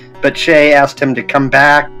airport, but Hsieh asked him to come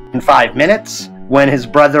back in 5 minutes. When his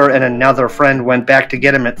brother and another friend went back to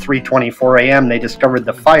get him at 3:24 a.m., they discovered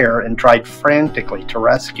the fire and tried frantically to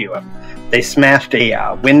rescue him. They smashed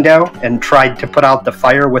a window and tried to put out the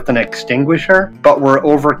fire with an extinguisher, but were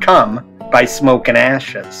overcome by smoke and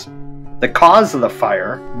ashes. The cause of the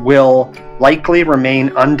fire will likely remain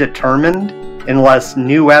undetermined unless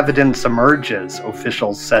new evidence emerges,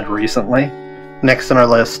 officials said recently. Next on our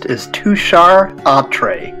list is Tushar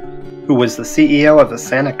Atre, who was the CEO of a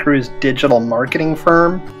Santa Cruz digital marketing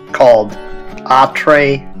firm called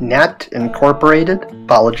AtreNet Incorporated.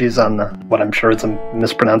 Apologies on what I'm sure is a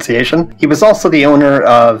mispronunciation. He was also the owner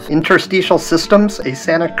of Interstitial Systems, a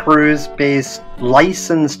Santa Cruz-based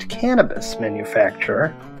licensed cannabis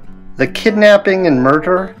manufacturer. The kidnapping and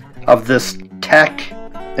murder of this tech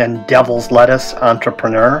and devil's lettuce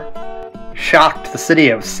entrepreneur shocked the city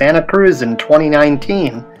of Santa Cruz in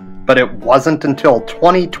 2019, but it wasn't until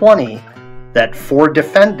 2020 that 4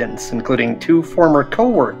 defendants, including 2 former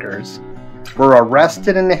co-workers, were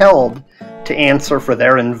arrested and held to answer for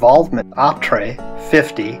their involvement. Atre,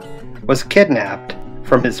 50, was kidnapped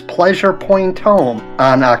from his Pleasure Point home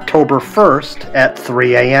on October 1st at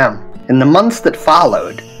 3 a.m. In the months that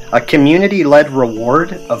followed, a community-led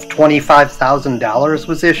reward of $25,000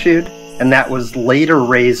 was issued, and that was later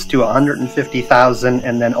raised to $150,000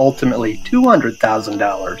 and then ultimately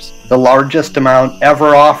 $200,000, the largest amount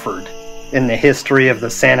ever offered in the history of the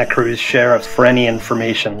Santa Cruz Sheriff for any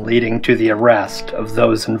information leading to the arrest of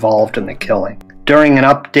those involved in the killing. During an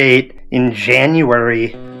update in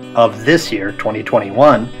January of this year,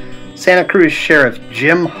 2021, Santa Cruz Sheriff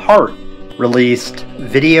Jim Hart released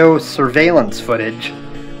video surveillance footage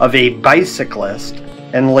of a bicyclist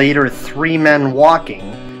and later 3 men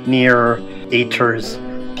walking near Ater's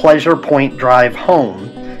Pleasure Point Drive home,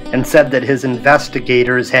 and said that his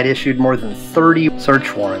investigators had issued more than 30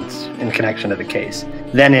 search warrants in connection to the case.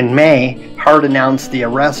 Then in May, Hart announced the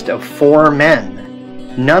arrest of 4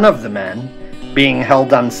 men, none of the men being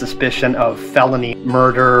held on suspicion of felony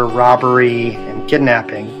murder, robbery, and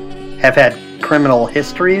kidnapping, have had criminal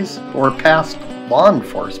histories or past law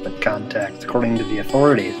enforcement contacts, according to the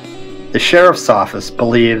authorities. The sheriff's office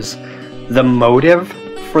believes the motive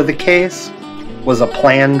for the case was a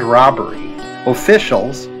planned robbery.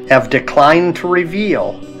 Officials have declined to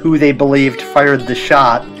reveal who they believed fired the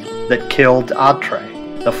shot that killed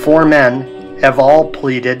Atre. The 4 men have all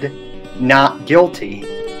pleaded not guilty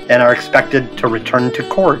and are expected to return to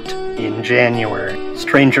court in January.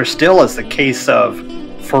 Stranger still is the case of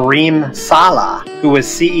Fareem Salah, who was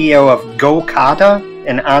CEO of GoKata,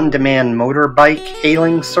 an on-demand motorbike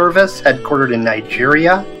hailing service headquartered in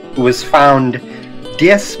Nigeria, who was found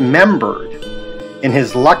dismembered in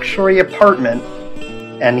his luxury apartment,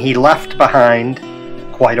 and he left behind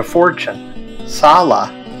quite a fortune.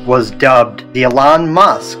 Salah was dubbed the Elon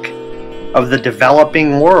Musk of the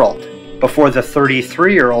developing world before the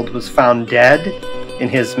 33-year-old was found dead in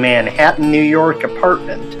his Manhattan, New York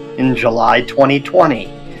apartment in July 2020.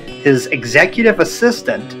 His executive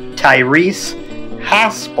assistant, Tyrese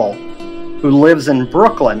Haspel, who lives in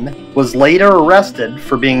Brooklyn, was later arrested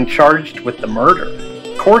for being charged with the murder.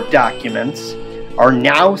 Court documents are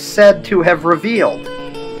now said to have revealed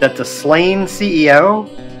that the slain CEO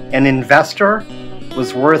and investor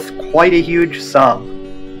was worth quite a huge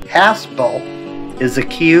sum. Haspel is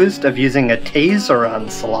accused of using a taser on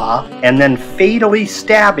Salah and then fatally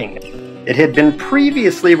stabbing him. It had been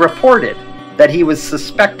previously reported that he was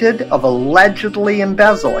suspected of allegedly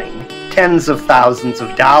embezzling tens of thousands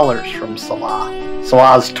of dollars from Salah.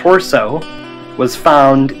 Salah's torso was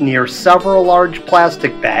found near several large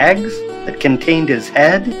plastic bags that contained his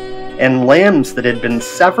head and limbs that had been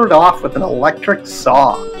severed off with an electric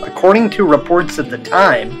saw. According to reports at the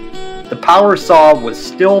time, the power saw was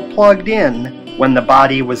still plugged in when the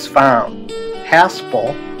body was found.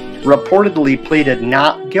 Haspel reportedly pleaded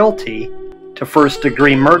not guilty to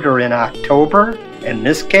first-degree murder in October, and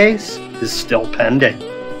this case is still pending.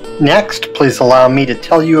 Next, please allow me to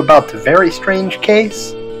tell you about the very strange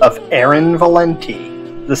case of Aaron Valenti,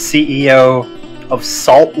 the CEO of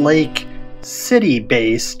Salt Lake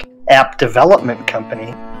City-based app development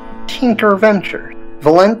company Tinker Ventures.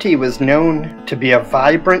 Valenti was known to be a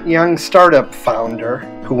vibrant young startup founder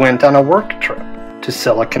who went on a work trip to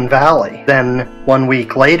Silicon Valley. Then, 1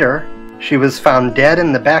 week later, she was found dead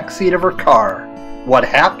in the backseat of her car. What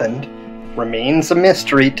happened remains a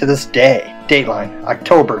mystery to this day. Dateline,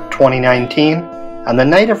 October 2019. On the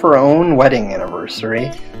night of her own wedding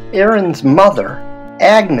anniversary, Aaron's mother,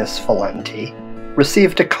 Agnes Valenti,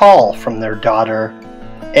 received a call from their daughter,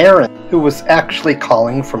 Erin, who was actually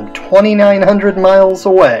calling from 2,900 miles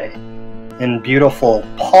away in beautiful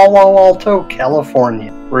Palo Alto,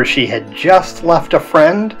 California, where she had just left a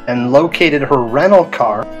friend and located her rental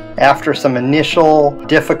car after some initial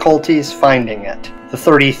difficulties finding it. The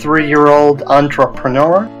 33-year-old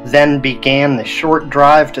entrepreneur then began the short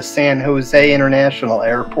drive to San Jose International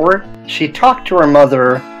Airport. She talked to her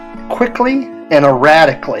mother quickly and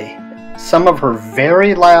erratically. Some of her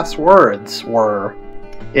very last words were,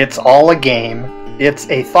 "It's all a game. It's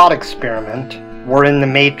a thought experiment. We're in the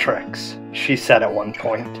Matrix," she said at one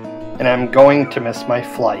point, "and I'm going to miss my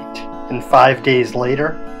flight." And 5 days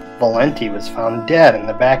later, Valenti was found dead in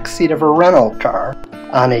the back seat of her rental car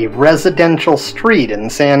on a residential street in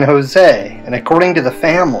San Jose, and according to the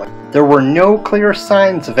family, there were no clear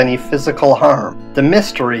signs of any physical harm. The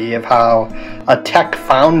mystery of how a tech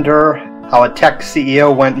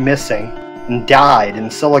CEO went missing and died in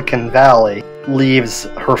Silicon Valley leaves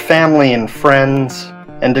her family and friends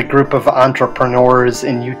and a group of entrepreneurs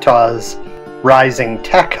in Utah's rising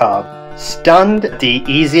tech hub stunned. The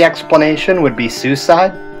easy explanation would be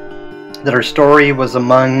suicide, that her story was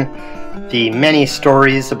among the many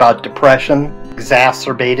stories about depression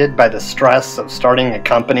exacerbated by the stress of starting a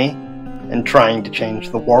company and trying to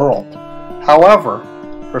change the world. However,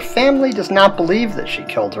 her family does not believe that she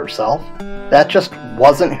killed herself. That just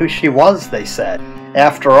wasn't who she was, they said.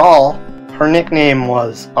 After all, her nickname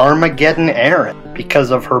was Armageddon Erin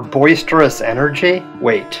because of her boisterous energy.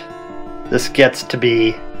 Wait, this gets to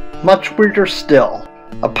be much weirder still.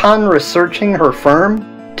 Upon researching her firm,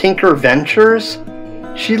 Tinker Ventures,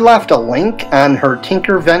 she left a link on her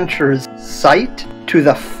Tinker Ventures site to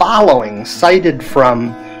the following, cited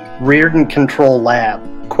from Reardon Control Lab.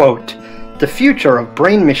 Quote, "The future of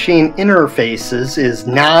brain-machine interfaces is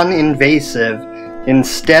non-invasive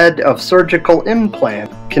Instead of surgical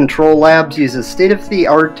implant, Control Labs uses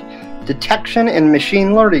state-of-the-art detection and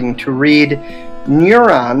machine learning to read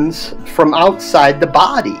neurons from outside the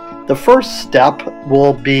body. The first step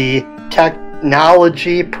will be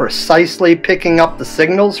technology precisely picking up the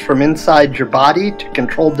signals from inside your body to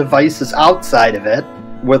control devices outside of it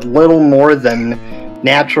with little more than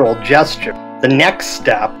natural gesture. The next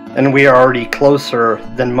step, and we are already closer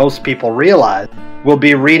than most people realize, will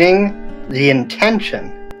be reading the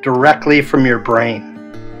intention directly from your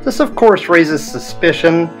brain. This of course raises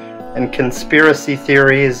suspicion and conspiracy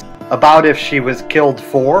theories about if she was killed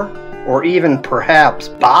for, or even perhaps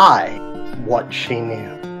by, what she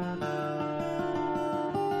knew.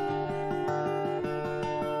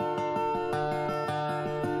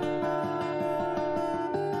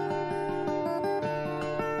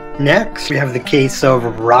 Next, we have the case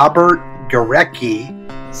of Robert Gurecki,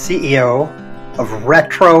 CEO of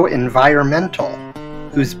Retro Environmental,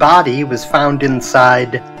 whose body was found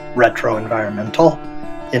inside Retro Environmental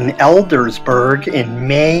in Eldersburg in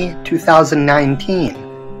May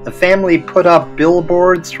 2019. The family put up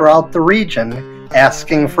billboards throughout the region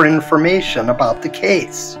asking for information about the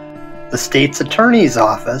case. The state's attorney's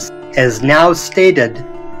office has now stated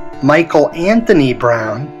Michael Anthony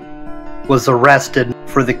Brown was arrested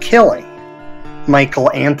for the killing. Michael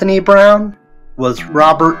Anthony Brown was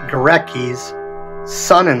Robert Gurecki's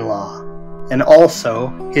son-in-law and also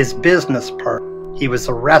his business partner. He was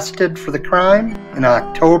arrested for the crime in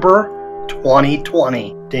October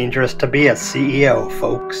 2020. Dangerous to be a CEO,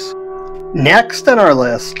 folks. Next on our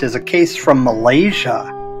list is a case from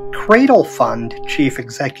Malaysia. Cradle Fund Chief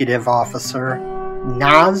Executive Officer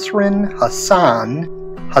Nazrin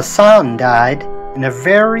Hassan died in a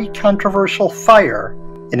very controversial fire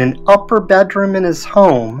in an upper bedroom in his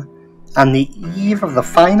home on the eve of the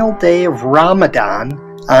final day of Ramadan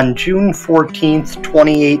on June 14th,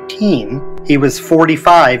 2018. He was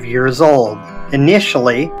 45 years old.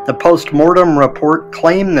 Initially, the post-mortem report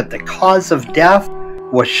claimed that the cause of death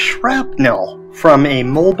was shrapnel from a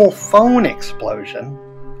mobile phone explosion.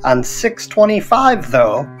 On 6/25,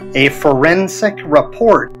 though, a forensic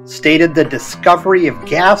report stated the discovery of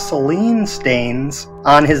gasoline stains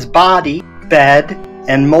on his body, bed,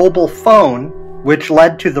 and mobile phone, which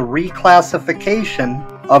led to the reclassification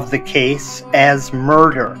of the case as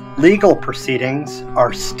murder. Legal proceedings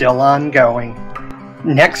are still ongoing.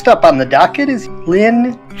 Next up on the docket is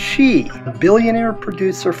Lin Chi, a billionaire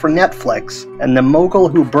producer for Netflix and the mogul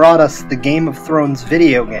who brought us the Game of Thrones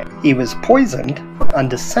video game. He was poisoned on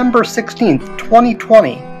December 16th,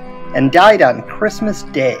 2020 and died on Christmas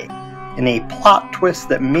Day in a plot twist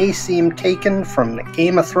that may seem taken from the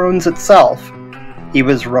Game of Thrones itself. He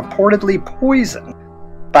was reportedly poisoned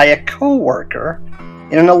by a co-worker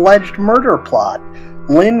in an alleged murder plot.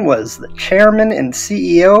 Lin was the chairman and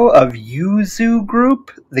CEO of Yuzu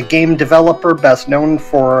Group, the game developer best known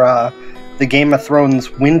for the Game of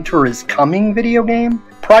Thrones Winter is Coming video game.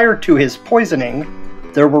 Prior to his poisoning,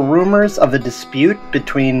 there were rumors of a dispute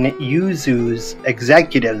between Yuzu's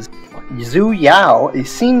executives. Zhu Yao, a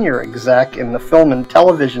senior exec in the film and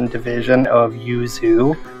television division of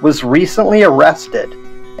Yuzu, was recently arrested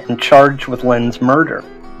and charged with Lin's murder.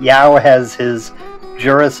 Yao has his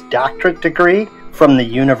Juris Doctorate degree from the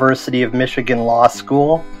University of Michigan Law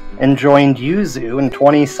School and joined Yuzu in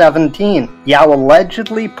 2017. Yao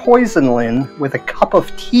allegedly poisoned Lin with a cup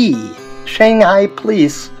of tea. Shanghai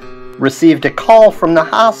police received a call from the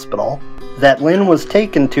hospital that Lin was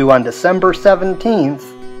taken to on December 17th,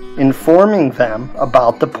 informing them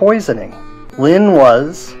about the poisoning. Lin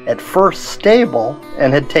was at first stable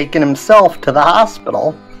and had taken himself to the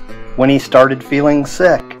hospital when he started feeling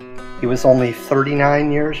sick. He was only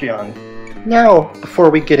 39 years young. Now, before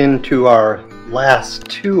we get into our last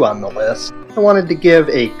two on the list, I wanted to give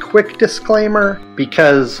a quick disclaimer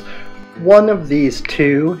because one of these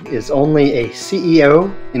two is only a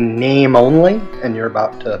CEO in name only, and you're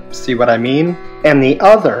about to see what I mean, and the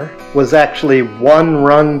other was actually one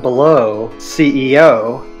rung below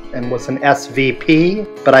CEO and was an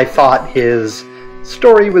SVP, but I thought his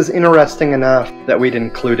story was interesting enough that we'd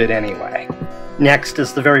include it anyway. Next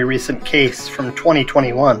is the very recent case from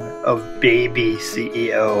 2021 of Baby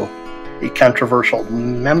CEO, a controversial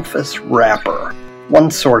Memphis rapper. One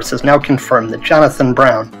source has now confirmed that Jonathan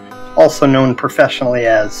Brown, also known professionally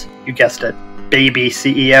as, you guessed it, Baby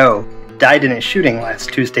CEO, died in a shooting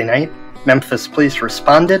last Tuesday night. Memphis police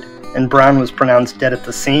responded, and Brown was pronounced dead at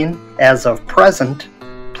the scene. As of present,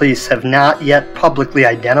 police have not yet publicly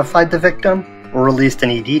identified the victim or released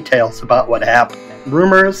any details about what happened.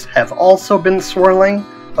 Rumors have also been swirling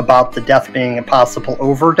about the death being a possible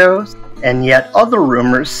overdose. and yet other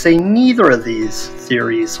rumors say neither of these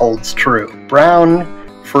theories holds true.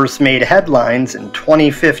 Brown first made headlines in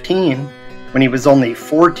 2015 when he was only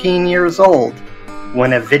 14 years old,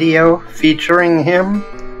 when a video featuring him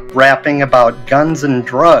rapping about guns and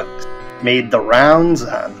drugs made the rounds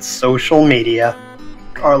on social media.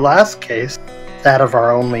 Our last case, that of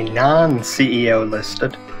our only non-CEO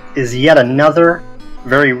listed, is yet another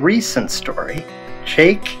very recent story.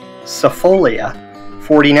 Jake Safolia,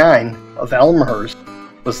 49, of Elmhurst,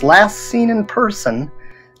 was last seen in person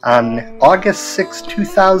on August 6,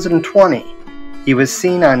 2020. He was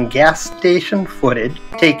seen on gas station footage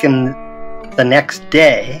taken the next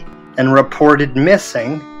day and reported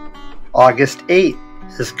missing August 8.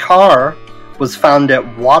 His car was found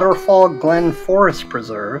at Waterfall Glen Forest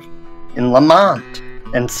Preserve in Lamont,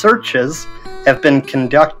 and searches have been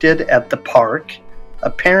conducted at the park,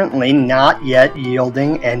 apparently not yet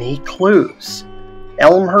yielding any clues.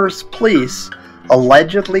 Elmhurst police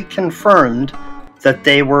allegedly confirmed that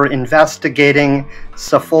they were investigating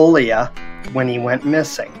Safolia when he went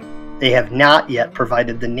missing. They have not yet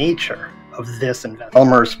provided the nature of this investigation.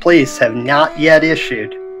 Elmhurst police have not yet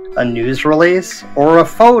issued a news release or a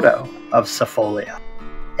photo of Safolia.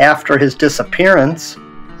 After his disappearance,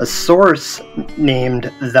 a source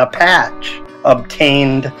named The Patch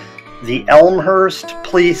obtained the Elmhurst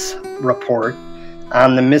police report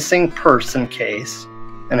on the missing person case,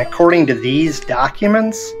 and according to these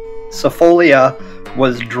documents, Safolia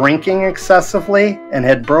was drinking excessively and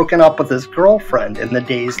had broken up with his girlfriend in the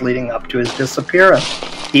days leading up to his disappearance.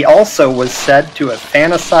 He also was said to have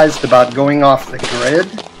fantasized about going off the grid.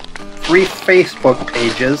 3 Facebook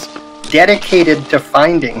pages dedicated to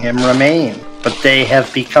finding him remain, but they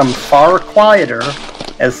have become far quieter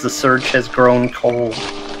as the search has grown cold.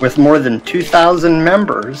 With more than 2,000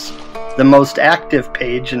 members, the most active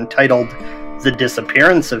page, entitled The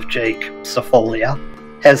Disappearance of Jake Safolia,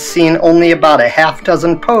 has seen only about a half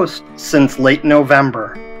dozen posts since late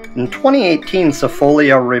November. In 2018,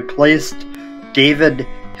 Safolia replaced David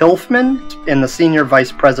Hilfman in the Senior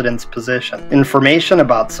Vice President's position. Information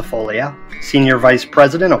about Safolia, Senior Vice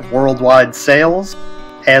President of Worldwide Sales,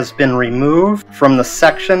 has been removed from the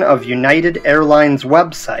section of United Airlines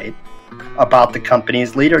website about the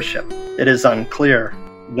company's leadership. It is unclear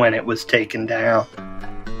when it was taken down.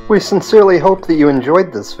 We sincerely hope that you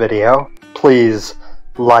enjoyed this video. Please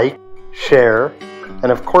like, share,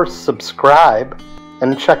 and of course subscribe,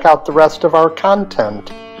 and check out the rest of our content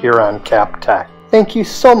here on CapTech. Thank you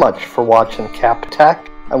so much for watching CapTech.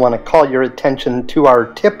 I want to call your attention to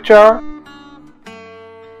our tip jar.